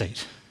mercy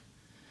seat.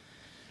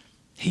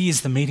 He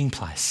is the meeting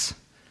place.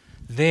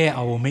 There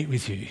I will meet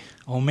with you.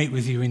 I will meet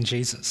with you in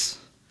Jesus.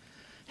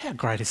 How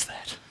great is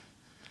that?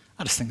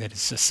 I just think that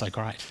is just so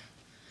great.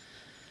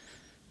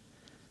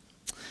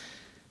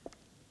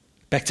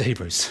 Back to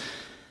Hebrews.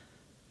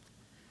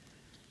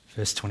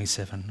 Verse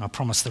 27. I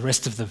promise the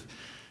rest of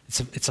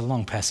it's a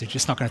long passage.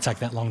 It's not going to take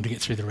that long to get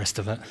through the rest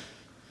of it.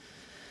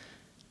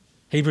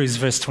 Hebrews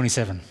verse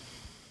 27.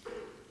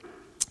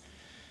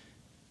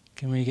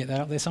 Can we get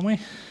that up there somewhere?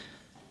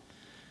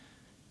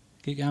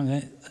 Keep going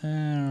there.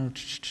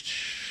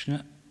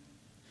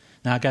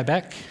 No, go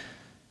back.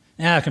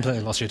 No, I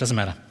completely lost you. It doesn't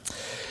matter.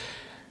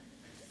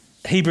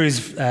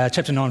 Hebrews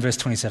chapter 9, verse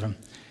 27.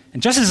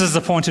 And just as it is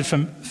appointed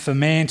for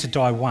man to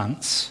die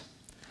once,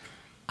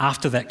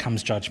 after that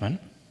comes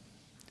judgment,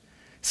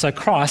 so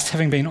Christ,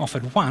 having been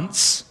offered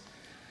once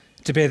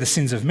to bear the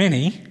sins of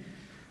many,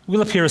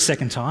 will appear a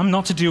second time,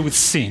 not to deal with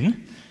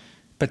sin,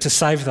 but to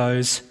save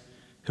those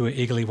who are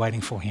eagerly waiting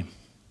for him.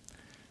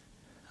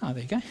 Oh,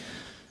 there you go.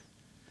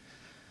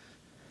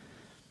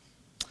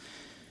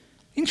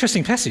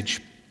 Interesting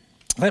passage.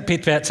 That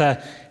bit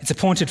about it's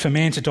appointed for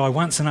man to die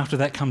once and after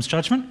that comes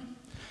judgment.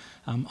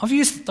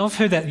 I've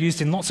heard that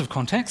used in lots of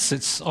contexts.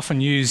 It's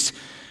often used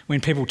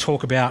when people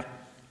talk about,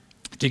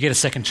 do you get a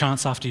second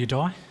chance after you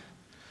die?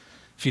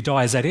 If you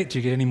die, is that it? Do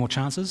you get any more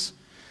chances?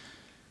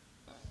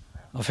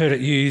 I've heard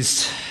it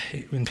used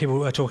when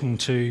people are talking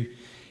to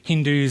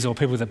Hindus or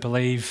people that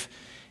believe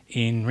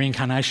in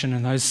reincarnation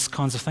and those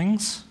kinds of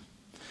things,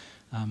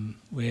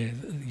 where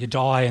you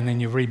die and then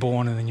you're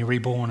reborn and then you're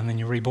reborn and then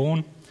you're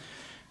reborn.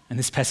 And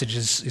this passage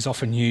is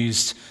often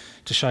used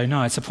to show,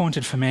 no, it's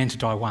appointed for man to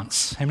die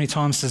once. How many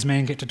times does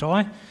man get to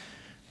die?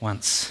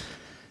 Once.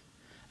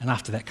 And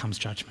after that comes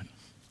judgment.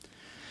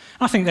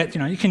 I think that,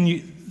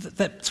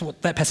 that's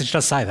what that passage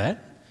does say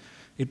that.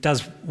 It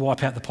does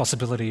wipe out the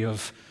possibility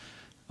of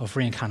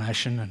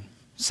reincarnation and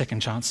second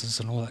chances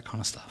and all that kind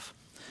of stuff.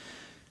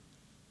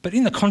 But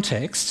in the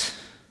context,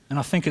 and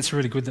I think it's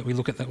really good that we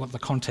look at what the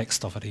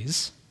context of it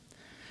is,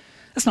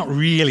 that's not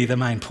really the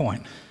main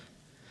point.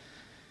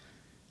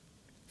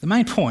 The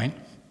main point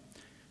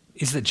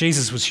is that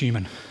Jesus was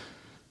human.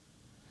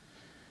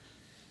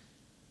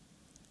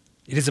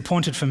 It is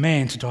appointed for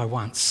man to die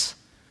once,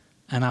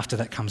 and after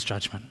that comes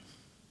judgment.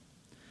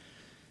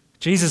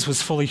 Jesus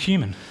was fully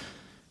human.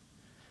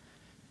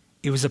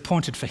 It was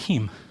appointed for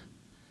him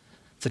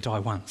to die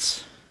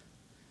once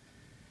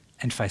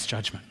and face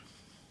judgment.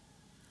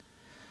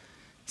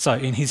 So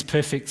in his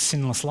perfect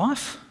sinless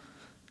life,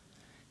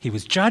 he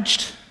was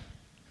judged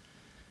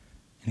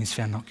and he's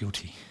found not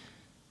guilty.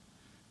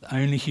 The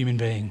only human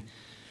being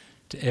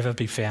to ever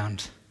be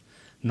found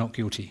not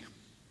guilty.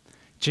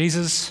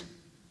 Jesus,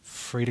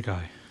 free to go.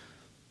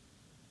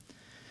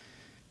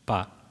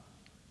 But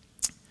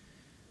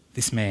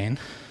this man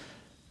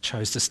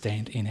chose to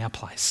stand in our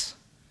place.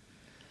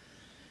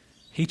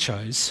 He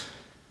chose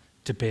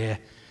to bear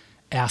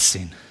our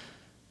sin.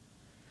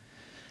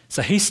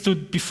 So he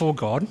stood before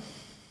God,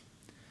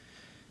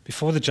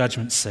 before the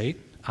judgment seat,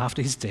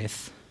 after his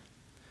death,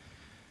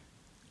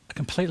 a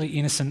completely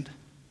innocent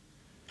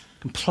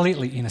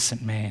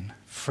man,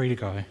 free to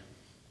go.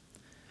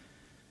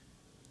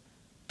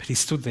 But he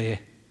stood there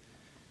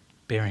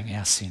bearing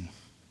our sin.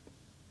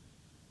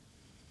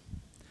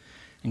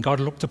 And God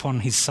looked upon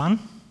his Son,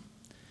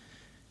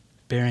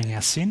 bearing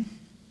our sin,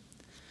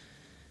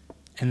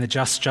 and the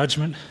just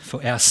judgment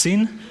for our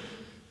sin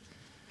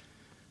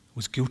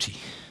was guilty.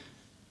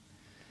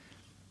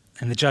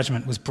 And the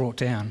judgment was brought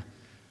down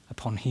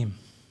upon him.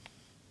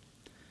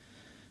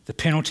 The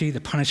penalty, the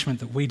punishment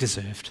that we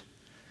deserved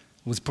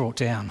was brought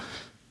down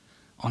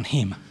on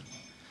him.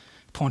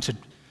 Appointed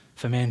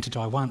for man to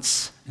die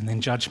once and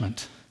then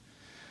judgment.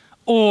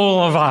 All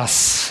of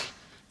us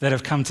that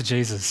have come to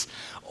Jesus,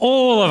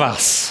 all of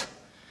us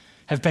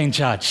have been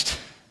judged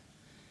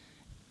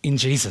in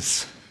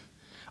Jesus.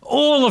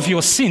 All of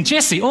your sin,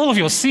 Jesse, all of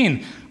your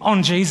sin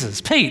on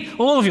Jesus. Pete,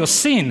 all of your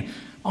sin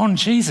on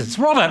Jesus.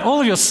 Robert, all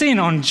of your sin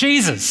on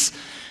Jesus.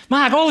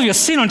 Mark, all of your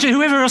sin on Jesus.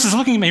 Whoever else is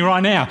looking at me right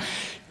now,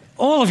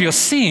 all of your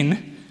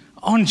sin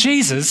on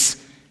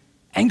Jesus,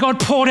 and God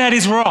poured out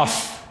his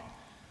wrath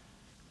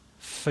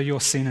for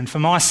your sin and for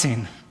my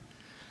sin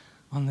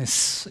on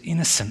this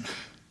innocent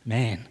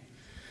man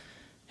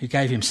who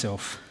gave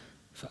himself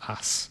for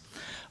us.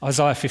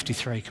 Isaiah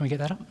 53, can we get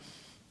that up?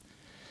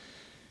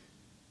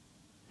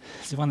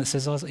 It's the one that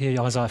says,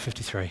 Isaiah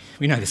 53.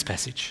 We know this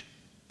passage.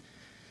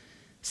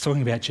 It's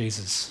talking about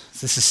Jesus.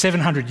 This is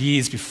 700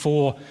 years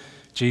before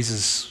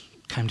Jesus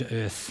came to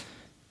earth.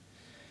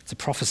 It's a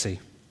prophecy.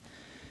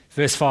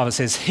 Verse 5, it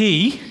says,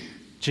 he,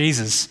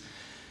 Jesus,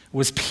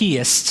 was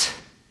pierced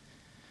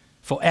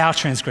for our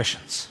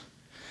transgressions.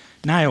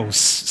 Nails,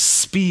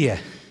 spear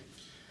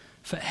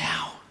for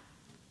our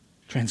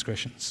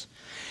transgressions.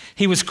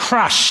 He was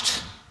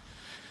crushed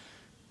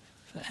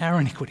for our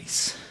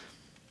iniquities.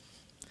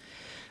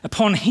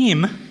 Upon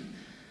him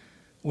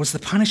was the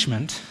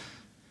punishment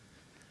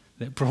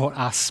that brought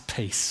us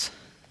peace.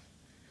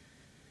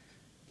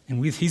 And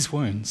with his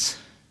wounds,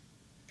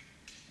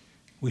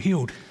 we're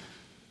healed.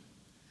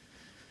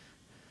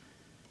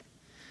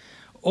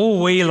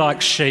 All we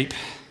like sheep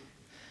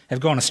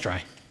have gone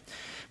astray.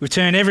 We've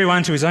turned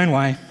everyone to his own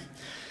way,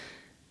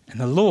 and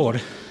the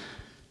Lord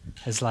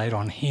has laid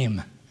on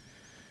him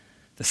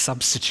the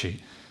substitute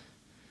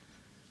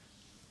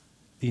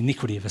the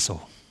iniquity of us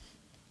all.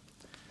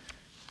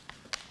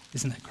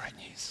 Isn't that great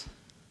news?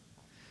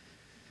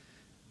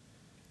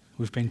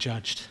 We've been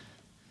judged.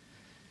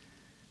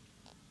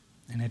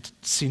 And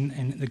sin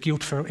and the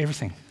guilt for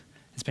everything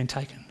has been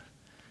taken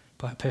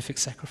by a perfect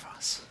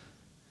sacrifice.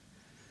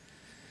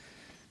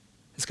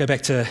 Let's go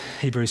back to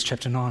Hebrews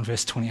chapter 9,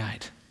 verse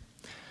 28.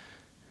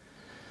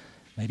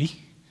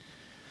 Maybe.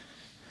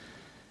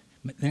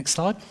 Next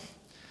slide.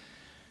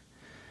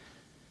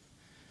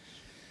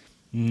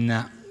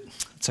 Nah,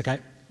 it's okay.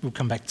 We'll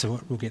come back to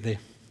it. We'll get there.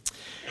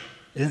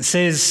 And it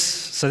says,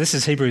 so this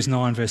is Hebrews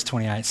 9, verse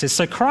 28. It says,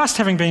 so Christ,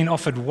 having been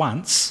offered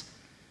once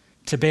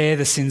to bear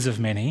the sins of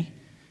many,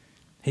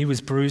 he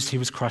was bruised, he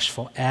was crushed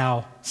for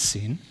our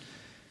sin,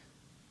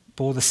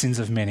 bore the sins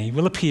of many,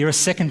 will appear a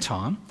second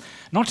time,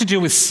 not to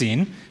deal with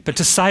sin, but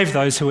to save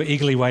those who are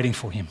eagerly waiting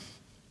for him.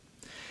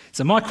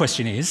 So my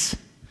question is,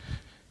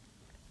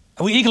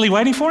 are we eagerly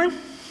waiting for him?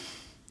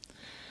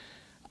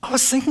 I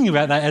was thinking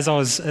about that as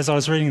I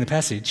was reading the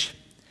passage.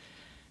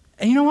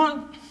 And you know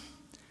what?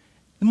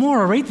 The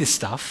more I read this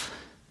stuff,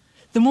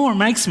 the more it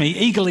makes me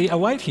eagerly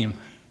await him.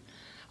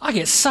 I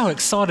get so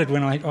excited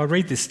when I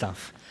read this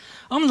stuff.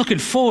 I'm looking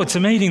forward to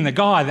meeting the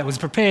guy that was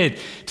prepared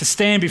to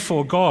stand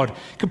before God,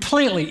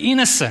 completely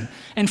innocent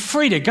and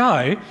free to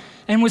go,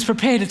 and was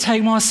prepared to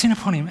take my sin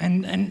upon him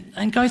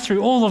and go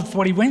through all of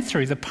what he went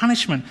through, the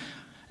punishment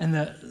and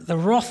the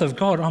wrath of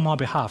God on my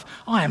behalf.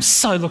 I am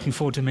so looking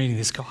forward to meeting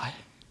this guy.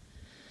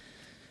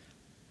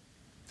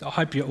 I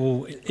hope you're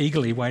all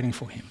eagerly waiting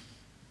for him.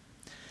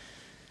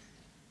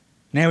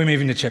 Now we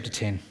move into chapter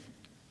 10.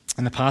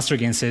 And the pastor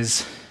again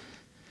says,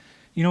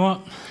 you know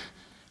what?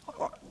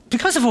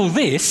 Because of all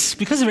this,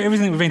 because of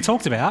everything we've been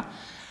talked about,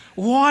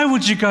 why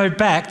would you go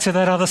back to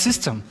that other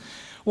system?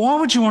 Why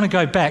would you want to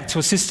go back to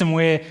a system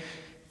where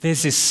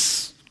there's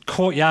this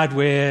courtyard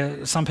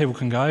where some people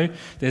can go,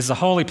 there's the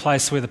holy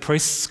place where the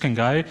priests can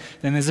go,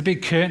 then there's a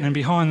big curtain, and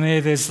behind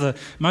there's the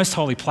most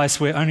holy place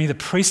where only the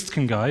priest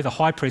can go, the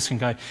high priest can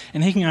go,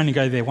 and he can only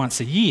go there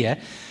once a year,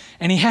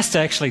 and he has to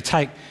actually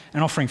take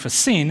an offering for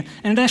sin,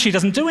 and it actually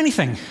doesn't do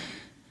anything.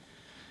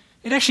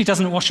 It actually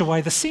doesn't wash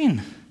away the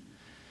sin.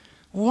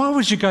 Why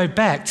would you go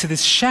back to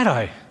this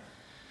shadow?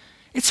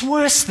 It's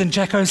worse than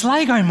Jacko's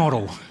Lego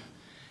model.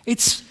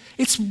 It's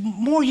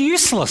more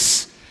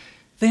useless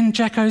than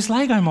Jacko's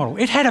Lego model.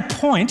 It had a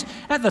point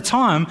at the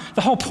time.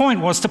 The whole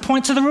point was to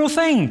point to the real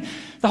thing.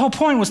 The whole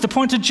point was to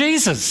point to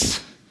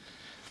Jesus.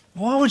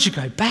 Why would you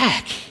go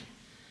back?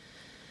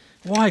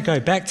 Why go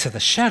back to the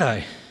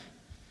shadow?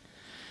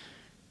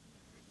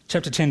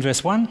 Chapter 10,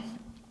 verse 1.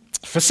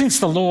 For since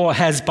the law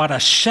has but a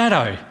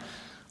shadow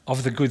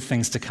of the good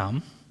things to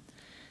come,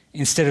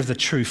 instead of the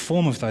true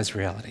form of those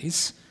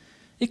realities,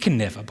 it can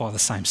never, by the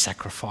same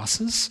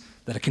sacrifices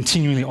that are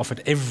continually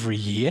offered every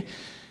year,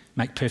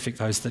 make perfect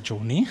those that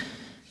draw near.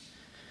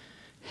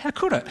 How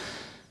could it?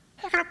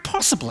 How could it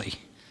possibly?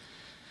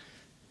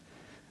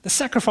 The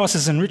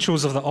sacrifices and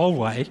rituals of the old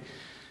way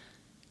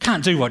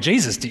can't do what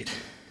Jesus did.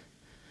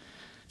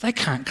 They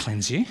can't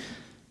cleanse you.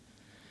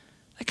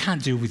 They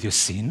can't deal with your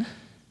sin.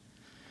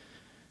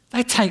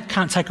 They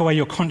can't take away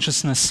your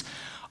consciousness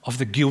of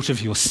the guilt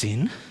of your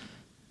sin.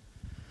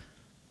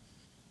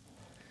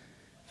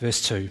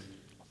 Verse 2.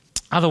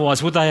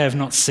 Otherwise, would they have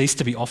not ceased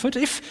to be offered?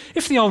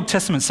 If the Old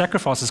Testament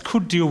sacrifices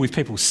could deal with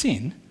people's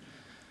sin,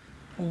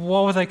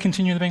 why would they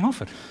continue being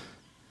offered?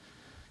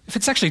 If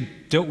it's actually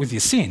dealt with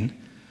your sin,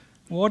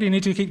 why do you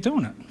need to keep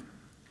doing it?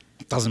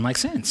 It doesn't make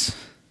sense.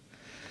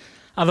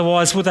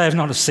 Otherwise, would they have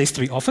not have ceased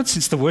to be offered,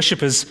 since the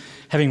worshippers,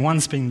 having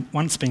once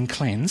been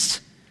cleansed,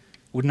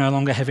 would no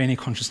longer have any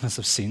consciousness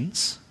of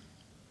sins?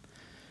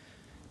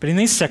 But in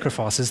these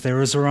sacrifices,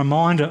 there is a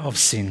reminder of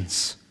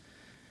sins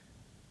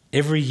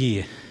every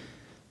year.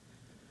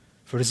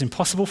 For it is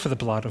impossible for the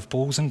blood of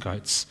bulls and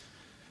goats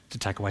to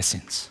take away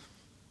sins.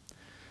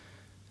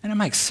 And it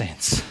makes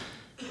sense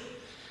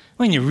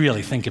when you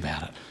really think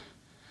about it.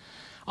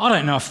 I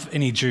don't know if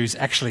any Jews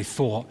actually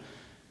thought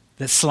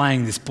that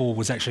slaying this bull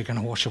was actually going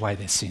to wash away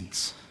their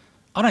sins.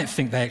 I don't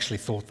think they actually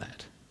thought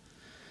that.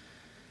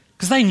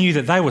 Because they knew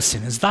that they were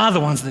sinners. They're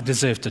the ones that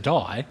deserved to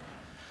die.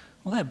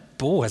 Well, that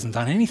bull hasn't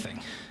done anything.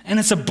 And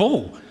it's a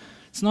bull.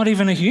 It's not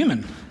even a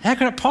human. How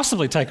could it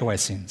possibly take away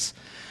sins?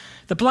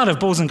 The blood of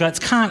bulls and goats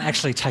can't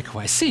actually take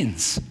away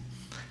sins.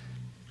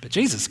 But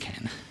Jesus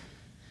can.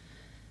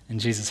 And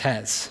Jesus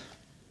has.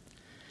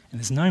 And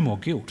there's no more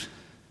guilt.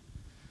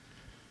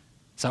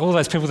 So all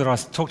those people that I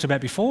talked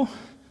about before,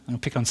 I'm going to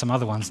pick on some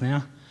other ones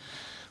now.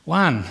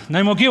 1,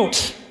 no more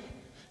guilt.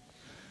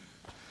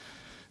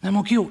 No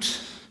more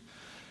guilt.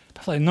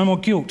 No more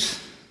guilt.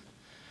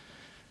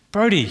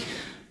 Brody,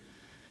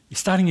 you're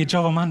starting your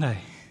job on Monday.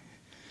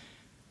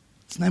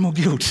 It's no more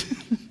guilt.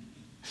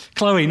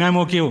 Chloe, no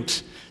more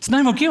guilt. It's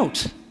no more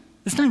guilt.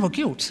 There's no more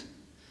guilt.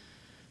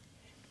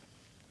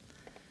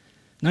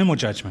 No more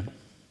judgment.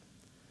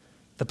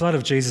 The blood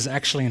of Jesus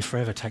actually and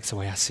forever takes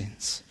away our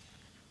sins.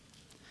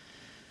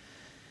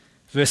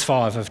 Verse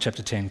 5 of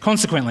chapter 10.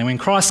 Consequently, when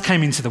Christ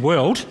came into the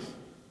world,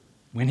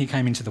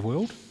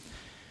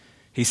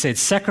 he said,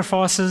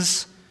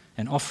 sacrifices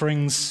and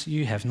offerings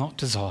you have not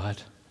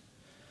desired,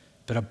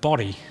 but a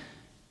body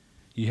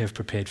you have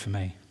prepared for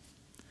me.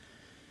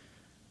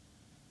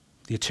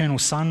 The eternal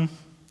Son,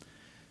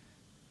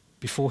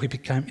 before he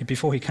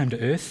came to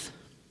earth,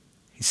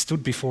 he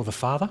stood before the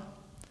Father,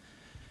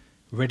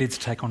 ready to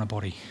take on a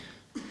body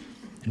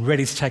and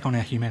ready to take on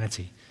our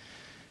humanity,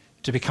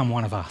 to become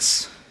one of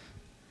us.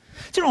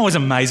 Do you know what always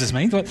amazes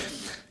me?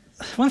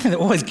 One thing that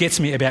always gets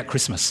me about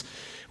Christmas,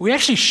 we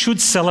actually should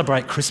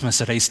celebrate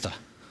Christmas at Easter,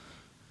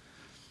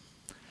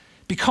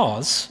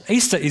 because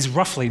Easter is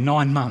roughly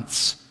 9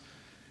 months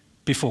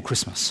before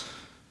Christmas.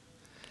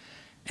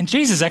 And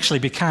Jesus actually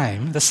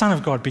the Son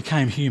of God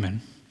became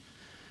human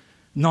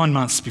 9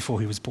 months before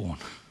he was born,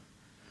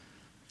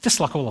 just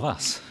like all of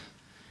us.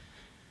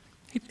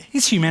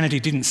 His humanity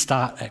didn't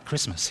start at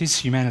Christmas. His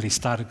humanity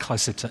started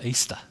closer to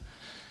Easter.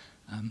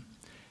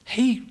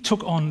 He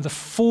took on the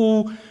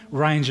full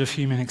range of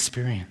human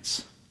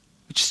experience,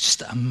 which is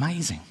just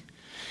amazing.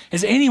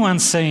 Has anyone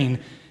seen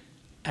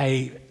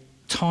a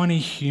tiny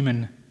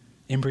human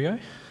embryo?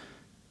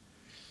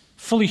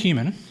 Fully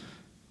human.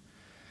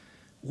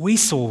 We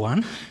saw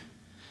one.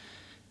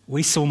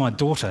 We saw my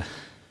daughter.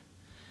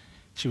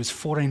 She was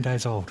 14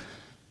 days old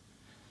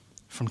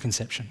from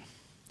conception.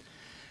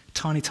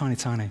 Tiny, tiny,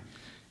 tiny.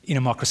 In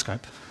a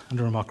microscope,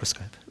 under a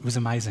microscope. It was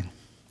amazing.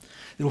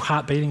 Little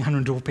heart beating,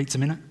 112 beats a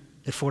minute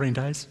at 14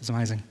 days. It was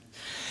amazing.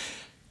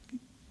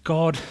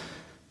 God,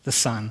 the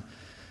Son,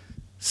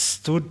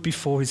 stood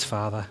before his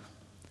Father,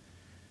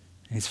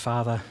 and his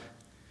Father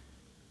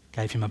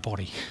gave him a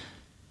body.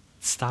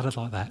 It started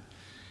like that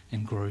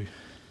and grew.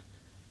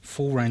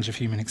 Full range of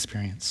human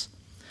experience.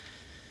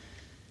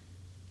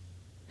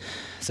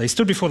 So he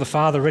stood before the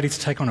Father, ready to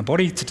take on a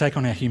body, to take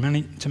on our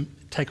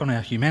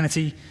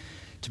humanity,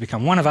 to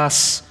become one of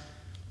us,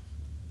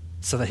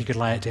 so that he could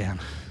lay it down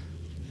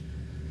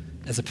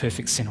as a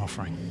perfect sin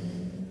offering.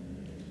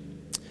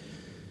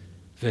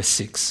 Verse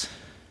 6.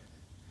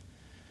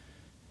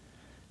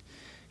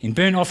 In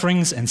burnt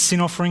offerings and sin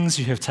offerings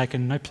you have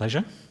taken no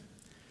pleasure.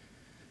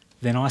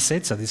 Then I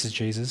said, so this is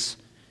Jesus,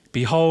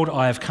 behold,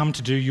 I have come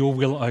to do your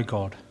will, O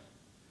God,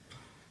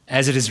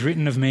 as it is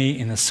written of me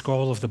in the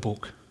scroll of the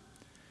book.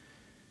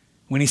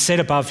 When he said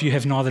above, you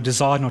have neither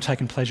desired nor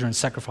taken pleasure in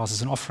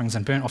sacrifices and offerings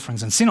and burnt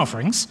offerings and sin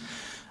offerings,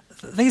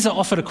 these are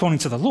offered according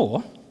to the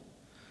law.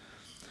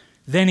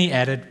 Then he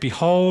added,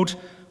 behold,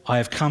 I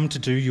have come to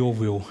do your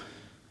will.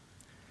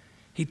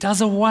 He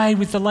does away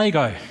with the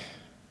Lego.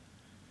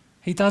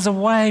 He does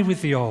away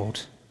with the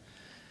old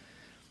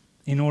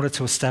in order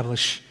to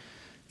establish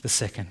the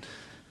second.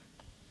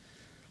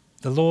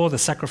 The law, the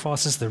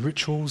sacrifices, the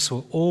rituals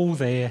were all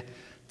there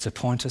to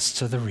point us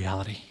to the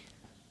reality.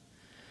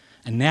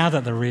 And now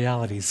that the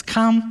reality's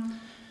come,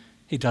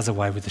 he does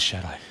away with the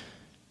shadow.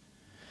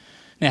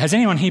 Now, has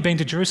anyone here been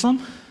to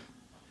Jerusalem?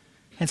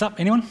 Hands up,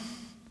 anyone?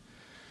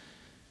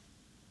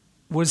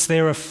 Was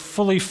there a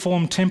fully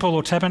formed temple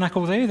or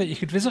tabernacle there that you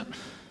could visit?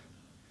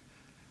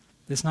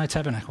 There's no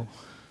tabernacle.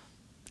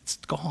 It's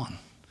gone.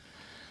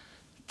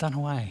 Done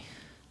away.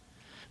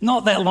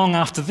 Not that long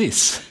after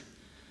this,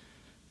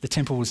 the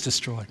temple was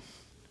destroyed.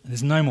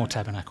 There's no more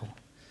tabernacle,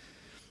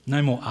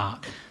 no more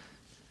ark,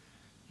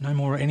 no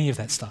more any of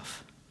that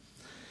stuff.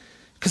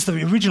 Because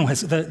the original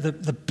has,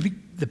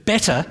 the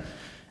better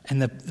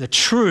and the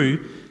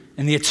true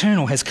and the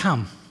eternal has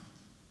come.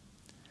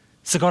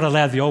 So God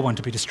allowed the old one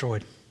to be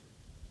destroyed.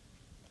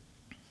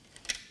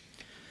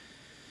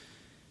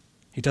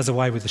 He does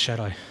away with the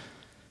shadow.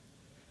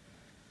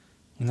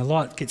 When the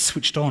light gets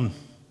switched on,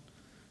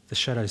 the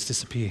shadows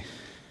disappear.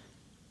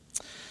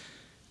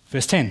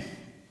 Verse 10.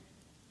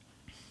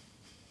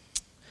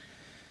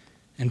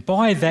 And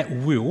by that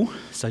will,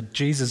 so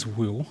Jesus'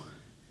 will,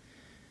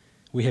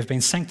 we have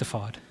been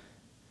sanctified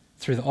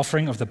through the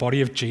offering of the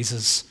body of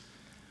Jesus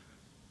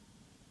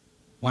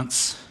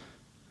once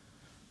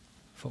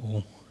for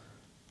all.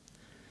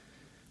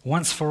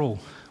 Once for all,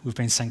 we've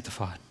been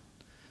sanctified.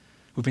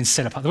 We've been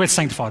set apart. The word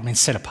sanctified means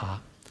set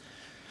apart.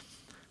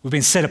 We've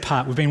been set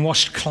apart. We've been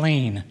washed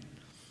clean.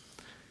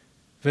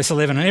 Verse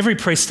 11, and every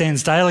priest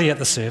stands daily at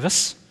the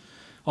service,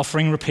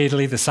 offering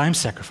repeatedly the same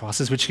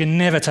sacrifices, which can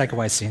never take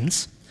away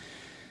sins.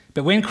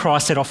 But when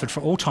Christ had offered for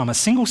all time a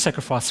single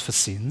sacrifice for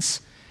sins,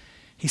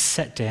 he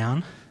sat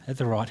down at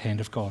the right hand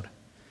of God,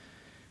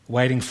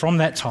 waiting from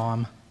that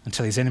time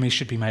until his enemies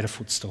should be made a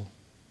footstool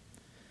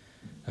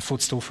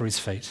for his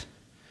feet.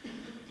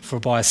 For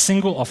by a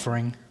single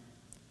offering,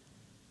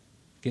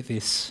 get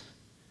this,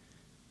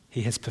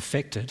 he has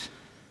perfected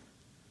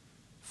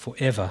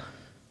forever,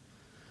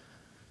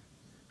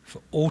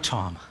 for all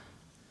time,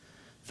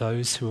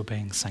 those who are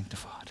being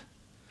sanctified.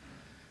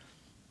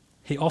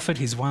 He offered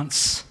his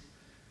once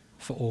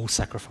for all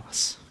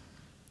sacrifice.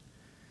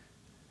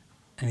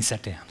 And he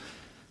sat down.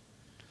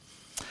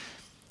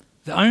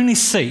 The only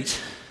seat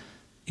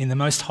in the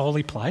most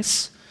holy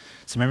place,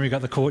 so remember you've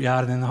got the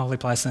courtyard and then the holy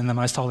place and then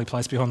the most holy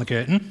place behind the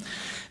curtain.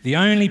 The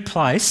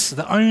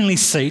only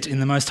seat in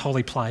the most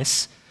holy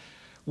place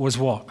was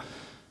what?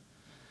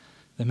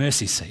 The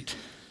mercy seat.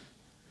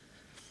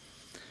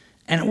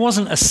 And it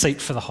wasn't a seat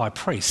for the high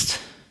priest.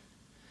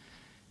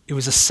 It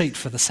was a seat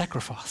for the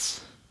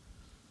sacrifice.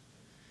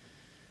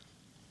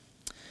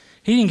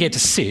 He didn't get to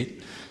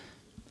sit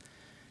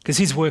because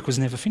his work was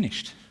never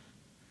finished.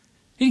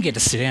 He didn't get to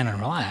sit down and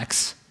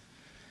relax.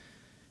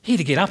 He had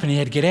to get up and he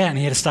had to get out and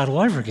he had to start all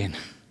over again.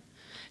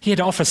 He had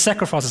to offer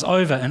sacrifices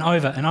over and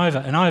over and over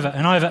and over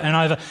and over and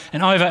over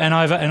and over and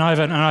over and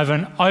over and over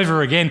and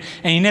over again,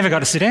 and he never got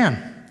to sit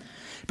down.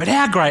 But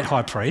our great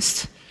high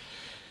priest,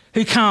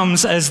 who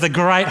comes as the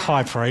great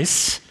high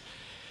priest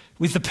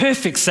with the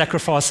perfect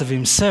sacrifice of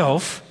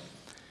himself,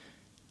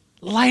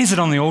 lays it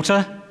on the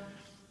altar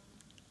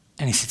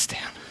and he sits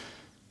down.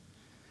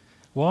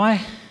 Why?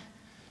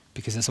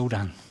 Because it's all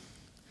done.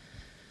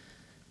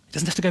 He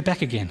doesn't have to go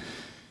back again.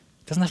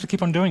 He doesn't have to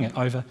keep on doing it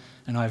over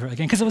and over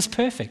again because it was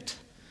perfect.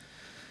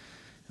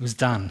 It was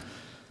done.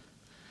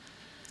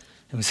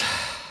 And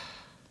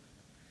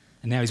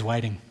now he's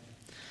waiting.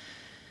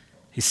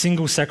 His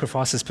single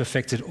sacrifice has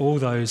perfected all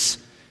those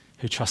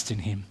who trust in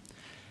him.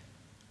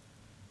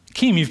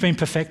 Kim, you've been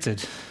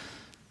perfected.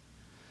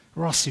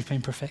 Ross, you've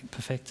been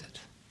perfected.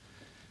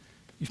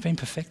 You've been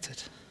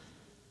perfected.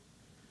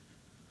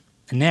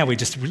 And now we're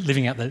just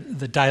living out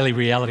the daily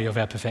reality of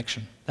our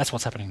perfection. That's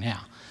what's happening now.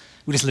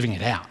 We're just living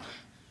it out.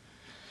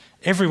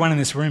 Everyone in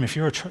this room, if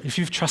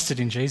you've trusted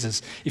in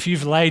Jesus, if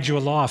you've laid your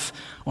life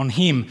on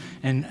him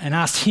and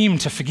asked him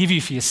to forgive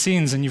you for your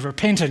sins, and you've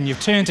repented and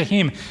you've turned to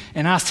him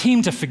and asked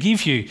him to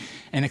forgive you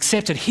and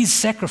accepted his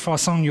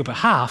sacrifice on your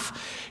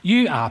behalf,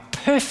 you are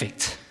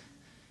perfect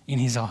in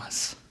his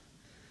eyes.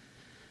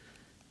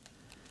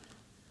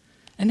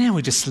 And now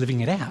we're just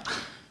living it out.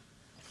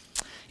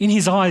 In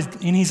his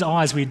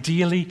eyes, we're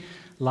dearly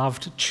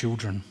loved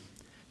children,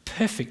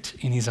 perfect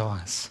in his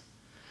eyes.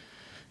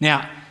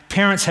 Now,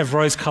 parents have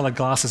rose-coloured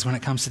glasses when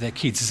it comes to their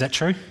kids. Is that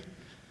true?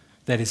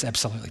 That is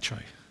absolutely true.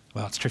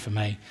 Well, it's true for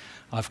me.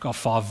 I've got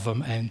 5 of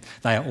them and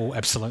they are all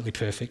absolutely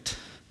perfect.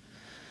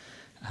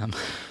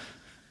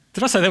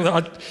 Did I say that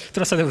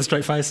with a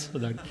straight face?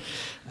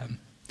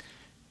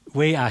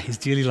 We are his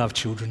dearly loved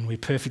children. We're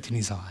perfect in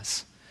his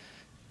eyes.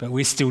 But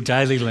we're still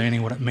daily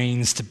learning what it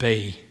means to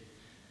be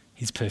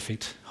his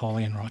perfect,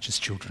 holy and righteous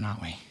children,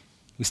 aren't we?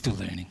 We're still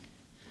learning.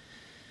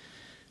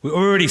 We're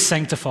already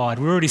sanctified.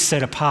 We're already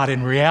set apart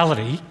in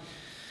reality.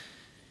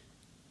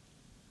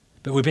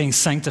 But we're being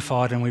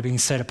sanctified and we're being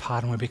set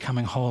apart and we're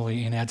becoming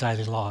holy in our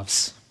daily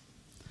lives.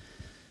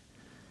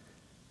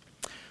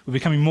 We're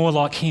becoming more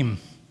like him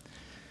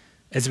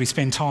as we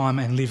spend time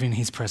and live in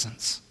his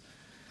presence.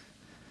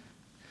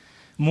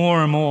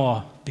 More and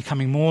more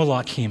becoming more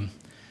like him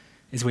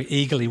as we're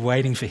eagerly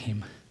waiting for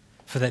him,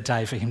 for that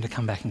day for him to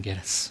come back and get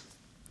us.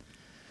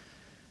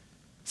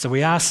 So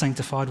we are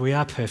sanctified, we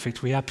are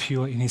perfect, we are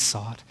pure in his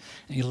sight,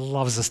 and he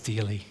loves us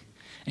dearly.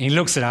 And he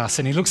looks at us,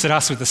 and he looks at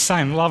us with the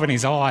same love in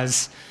his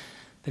eyes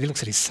that he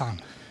looks at his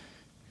son.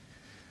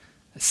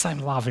 The same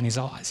love in his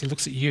eyes. He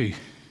looks at you.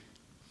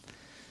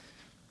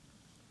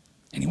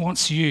 And he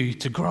wants you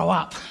to grow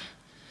up,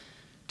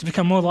 to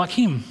become more like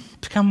him,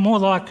 become more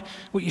like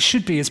what you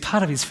should be as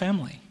part of his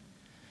family.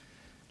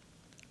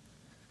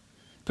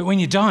 But when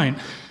you don't,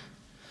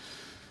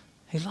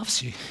 he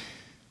loves you.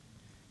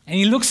 And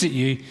he looks at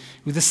you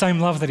with the same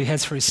love that he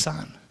has for his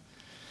son.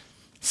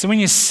 So when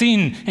you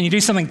sin and you do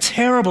something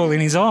terrible in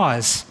his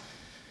eyes,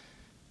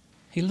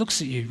 he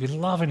looks at you with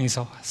love in his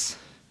eyes.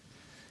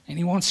 And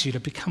he wants you to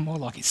become more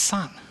like his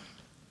son.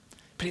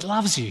 But he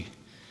loves you.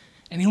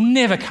 And he'll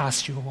never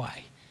cast you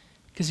away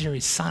because you're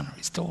his son or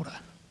his daughter.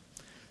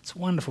 It's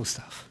wonderful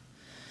stuff.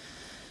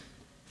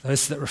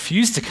 Those that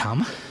refuse to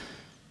come,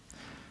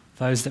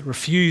 those that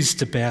refuse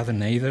to bow the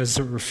knee, those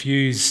that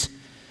refuse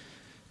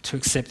to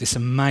accept this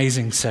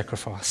amazing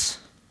sacrifice,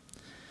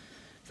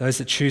 those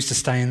that choose to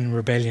stay in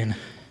rebellion,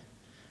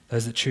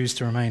 those that choose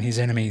to remain his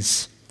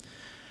enemies,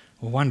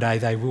 well, one day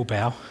they will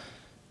bow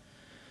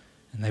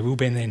and they will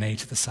bend their knee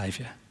to the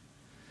Saviour.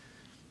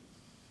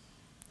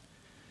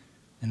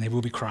 And they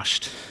will be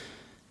crushed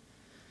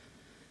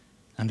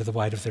under the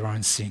weight of their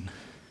own sin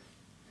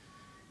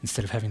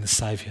instead of having the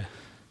Saviour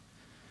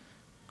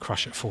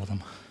crush it for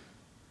them.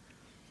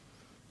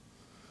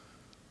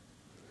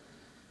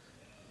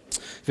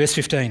 Verse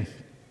 15,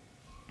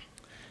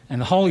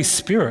 and the Holy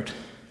Spirit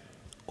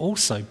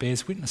also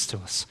bears witness to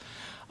us.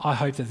 I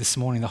hope that this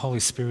morning the Holy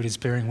Spirit is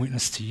bearing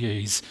witness to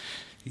you. He's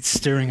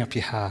stirring up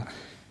your heart.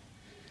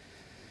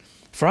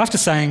 For after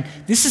saying,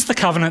 this is the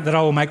covenant that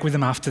I will make with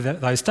them after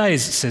those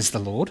days, says the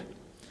Lord,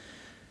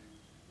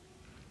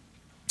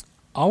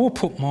 I will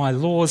put my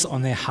laws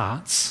on their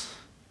hearts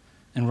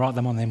and write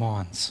them on their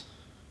minds.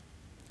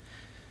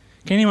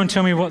 Can anyone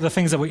tell me what the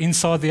things that were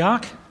inside the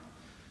ark?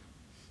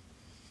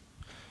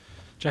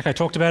 Jacko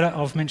talked about it.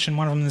 I've mentioned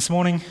one of them this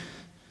morning.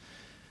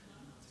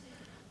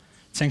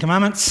 10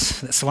 Commandments,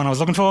 that's the one I was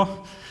looking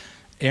for.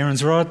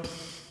 Aaron's rod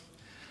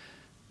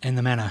and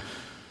the manna,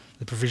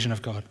 the provision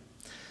of God.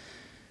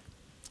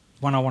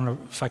 One I want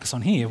to focus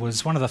on here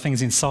was one of the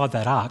things inside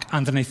that ark,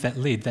 underneath that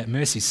lid, that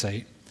mercy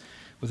seat,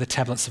 were the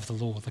tablets of the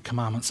law, the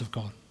commandments of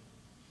God.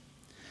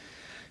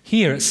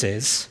 Here it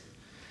says,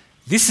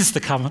 this is the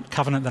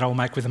covenant that I will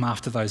make with them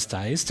after those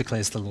days,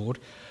 declares the Lord.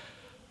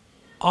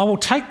 I will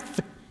take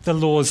the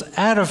laws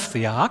out of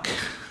the ark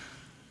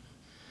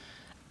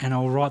and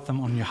I'll write them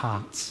on your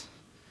hearts.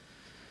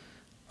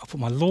 I'll put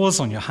my laws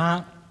on your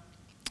heart.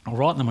 I'll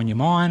write them on your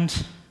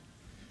mind.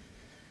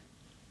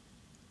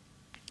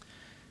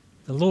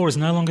 The law is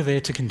no longer there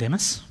to condemn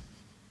us.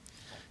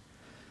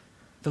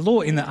 The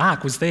law in the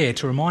ark was there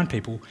to remind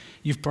people,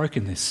 you've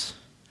broken this.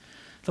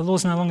 The law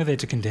is no longer there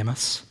to condemn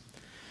us.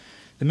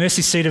 The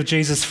mercy seat of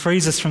Jesus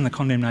frees us from the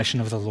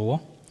condemnation of the law.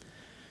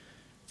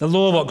 The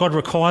law, what God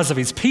requires of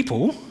his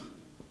people,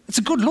 it's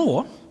a good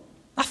law.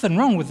 Nothing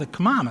wrong with the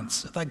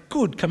commandments. They're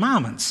good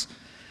commandments.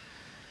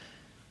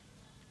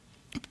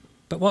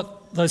 But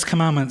what those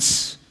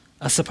commandments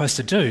are supposed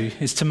to do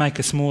is to make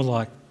us more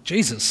like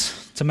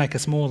Jesus, to make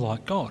us more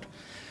like God.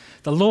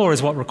 The law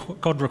is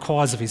what God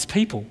requires of his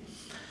people.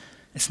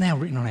 It's now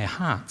written on our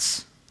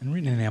hearts and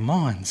written in our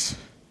minds.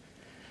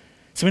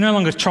 So we're no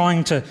longer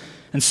trying to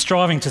and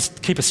striving to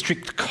keep a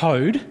strict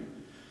code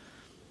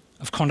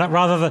of conduct,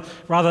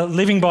 rather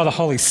living by the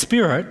Holy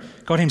Spirit,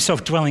 God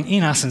himself dwelling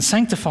in us and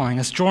sanctifying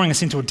us, drawing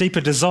us into a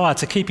deeper desire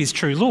to keep his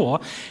true law.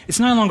 It's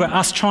no longer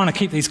us trying to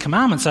keep these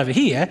commandments over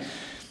here.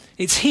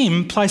 It's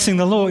him placing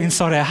the law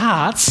inside our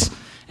hearts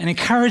and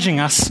encouraging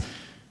us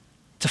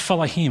to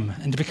follow him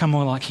and to become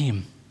more like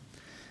him.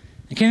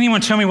 And can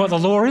anyone tell me what the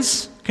law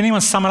is? Can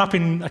anyone sum it up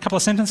in a couple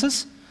of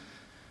sentences?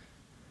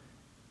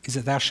 Is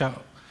it thou shalt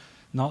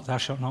not, thou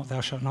shalt not,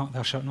 thou shalt not,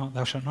 thou shalt not,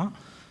 thou shalt not?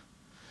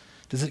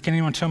 Can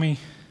anyone tell me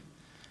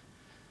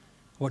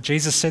what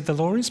Jesus said the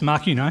law is?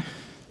 Mark, you know.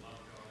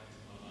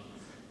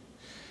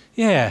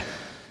 Yeah.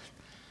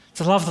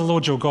 To love the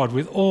Lord your God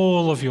with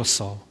all of your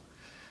soul,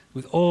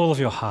 with all of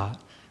your heart,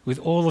 with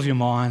all of your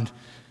mind,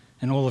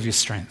 and all of your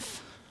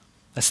strength.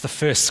 That's the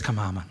first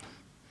commandment.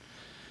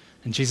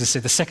 And Jesus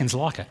said the second's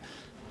like it.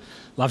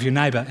 Love your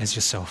neighbour as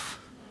yourself.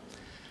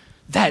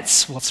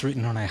 That's what's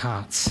written on our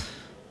hearts.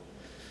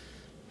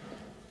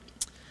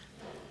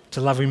 To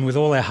love him with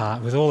all our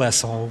heart, with all our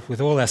soul, with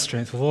all our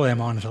strength, with all our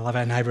mind, and to love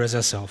our neighbour as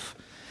ourselves.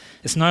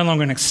 It's no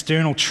longer an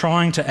external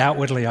trying to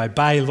outwardly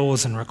obey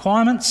laws and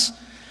requirements,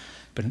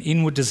 but an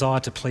inward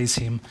desire to please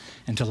him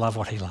and to love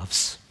what he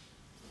loves.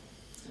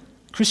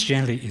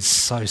 Christianity is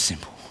so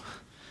simple.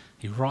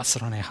 He writes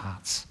it on our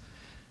hearts,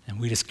 and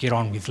we just get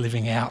on with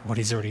living out what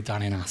he's already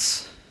done in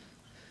us.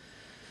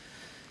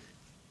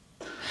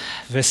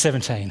 Verse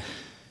 17.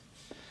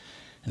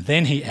 And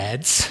then he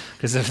adds,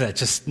 because if that's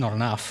just not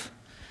enough,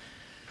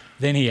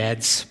 then he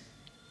adds,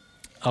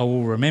 I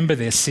will remember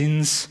their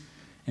sins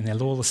and their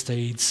lawless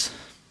deeds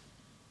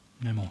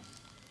no more.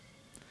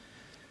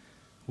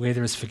 Where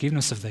there is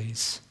forgiveness of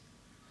these,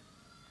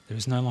 there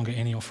is no longer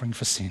any offering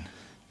for sin.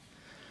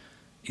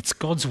 It's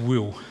God's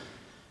will.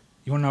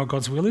 You want to know what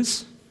God's will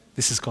is?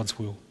 This is God's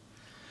will.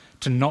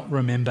 To not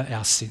remember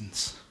our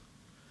sins.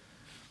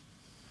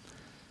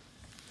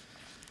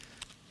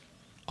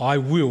 I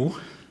will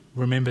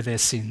remember their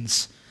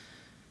sins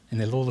and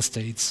their lawless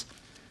deeds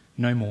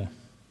no more.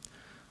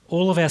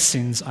 All of our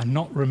sins are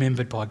not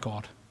remembered by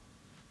God.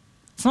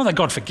 It's not that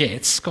God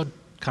forgets. God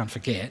can't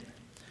forget.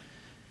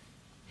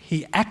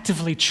 He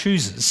actively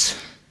chooses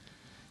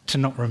to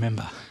not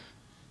remember.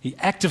 He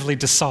actively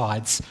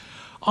decides,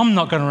 I'm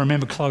not going to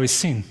remember Chloe's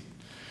sin.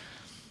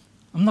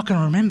 I'm not going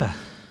to remember.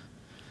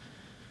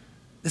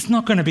 There's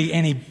not going to be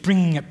any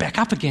bringing it back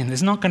up again.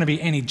 There's not going to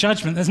be any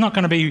judgment. There's not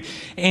going to be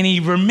any,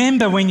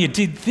 remember when you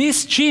did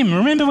this, Jim?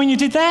 Remember when you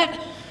did that?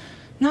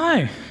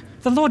 No,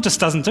 the Lord just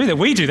doesn't do that.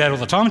 We do that all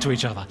the time to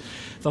each other.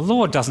 The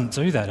Lord doesn't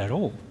do that at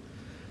all.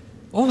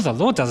 All the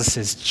Lord does is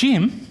says,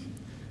 Jim,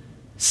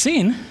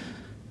 sin?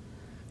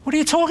 What are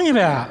you talking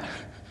about?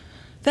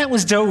 That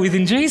was dealt with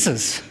in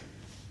Jesus.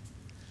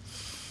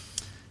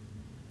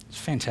 It's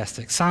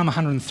fantastic. Psalm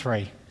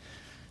 103.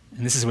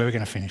 And this is where we're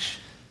going to finish.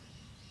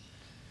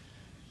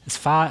 As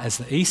far as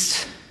the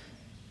east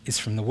is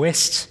from the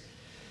west,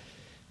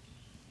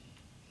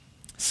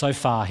 so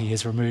far he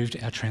has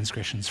removed our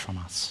transgressions from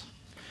us.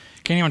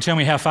 Can anyone tell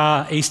me how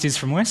far east is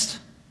from west?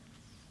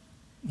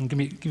 And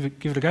give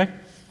it a go.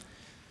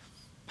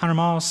 100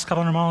 miles,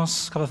 couple hundred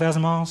miles, couple of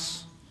thousand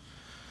miles.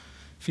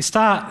 If you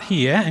start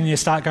here and you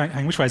start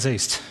going, which way is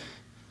east?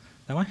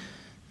 That way?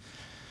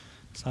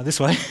 Start this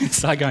way,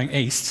 start going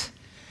east,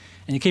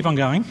 and you keep on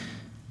going.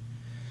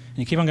 And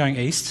you keep on going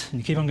east,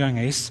 and you keep on going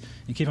east,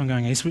 and you keep on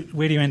going east.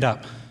 Where do you end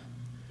up?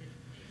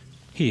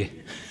 Here.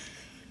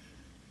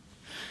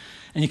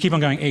 And you keep on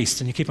going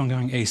east, and you keep on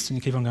going east, and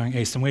you keep on going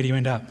east, and where do you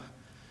end up?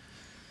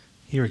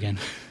 Here again.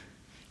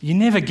 You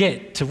never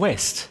get to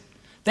west.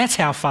 That's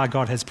how far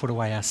God has put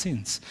away our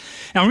sins.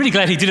 Now, I'm really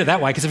glad he did it that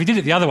way, because if he did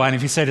it the other way, and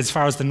if he said as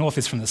far as the north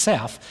is from the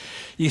south,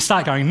 you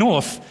start going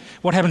north,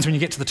 what happens when you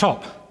get to the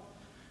top?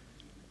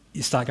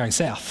 You start going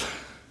south.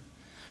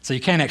 So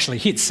you can actually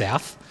hit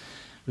south,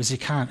 whereas you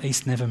can't.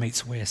 East never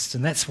meets west.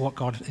 And that's what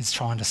God is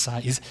trying to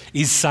say,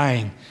 is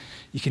saying.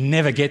 You can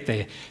never get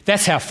there.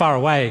 That's how far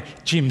away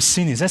Jim's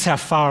sin is. That's how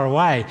far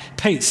away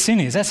Pete's sin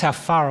is. That's how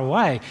far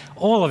away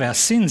all of our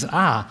sins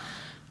are.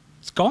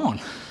 It's gone.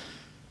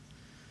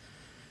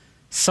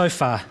 So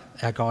far,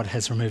 our God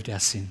has removed our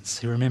sins.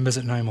 He remembers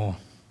it no more.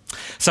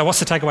 So what's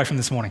the takeaway from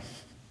this morning?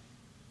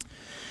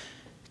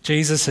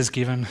 Jesus has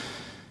given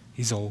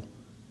his all.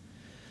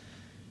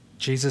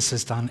 Jesus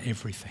has done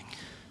everything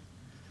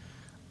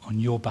on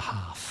your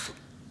behalf.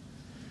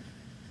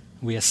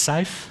 We are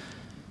safe.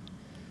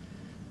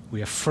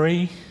 We are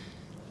free.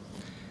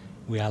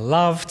 We are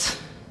loved.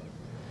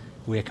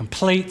 We are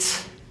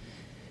complete.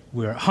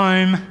 We're at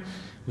home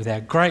with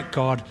our great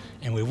God,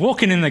 and we're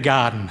walking in the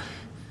garden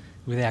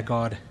with our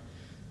God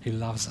who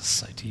loves us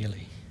so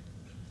dearly.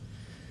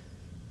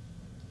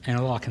 And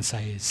all I can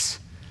say is,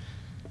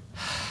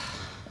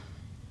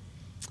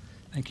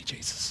 thank you,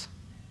 Jesus.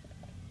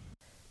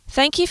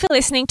 Thank you for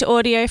listening to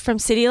audio from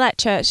City Light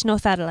Church,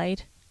 North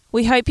Adelaide.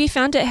 We hope you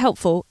found it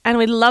helpful, and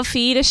we'd love for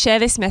you to share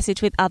this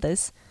message with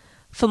others.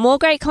 For more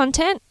great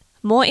content,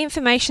 more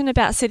information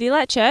about City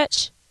Light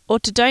Church, or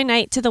to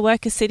donate to the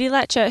work of City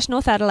Light Church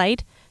North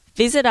Adelaide,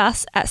 visit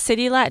us at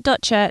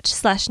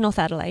citylight.church/North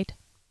Adelaide.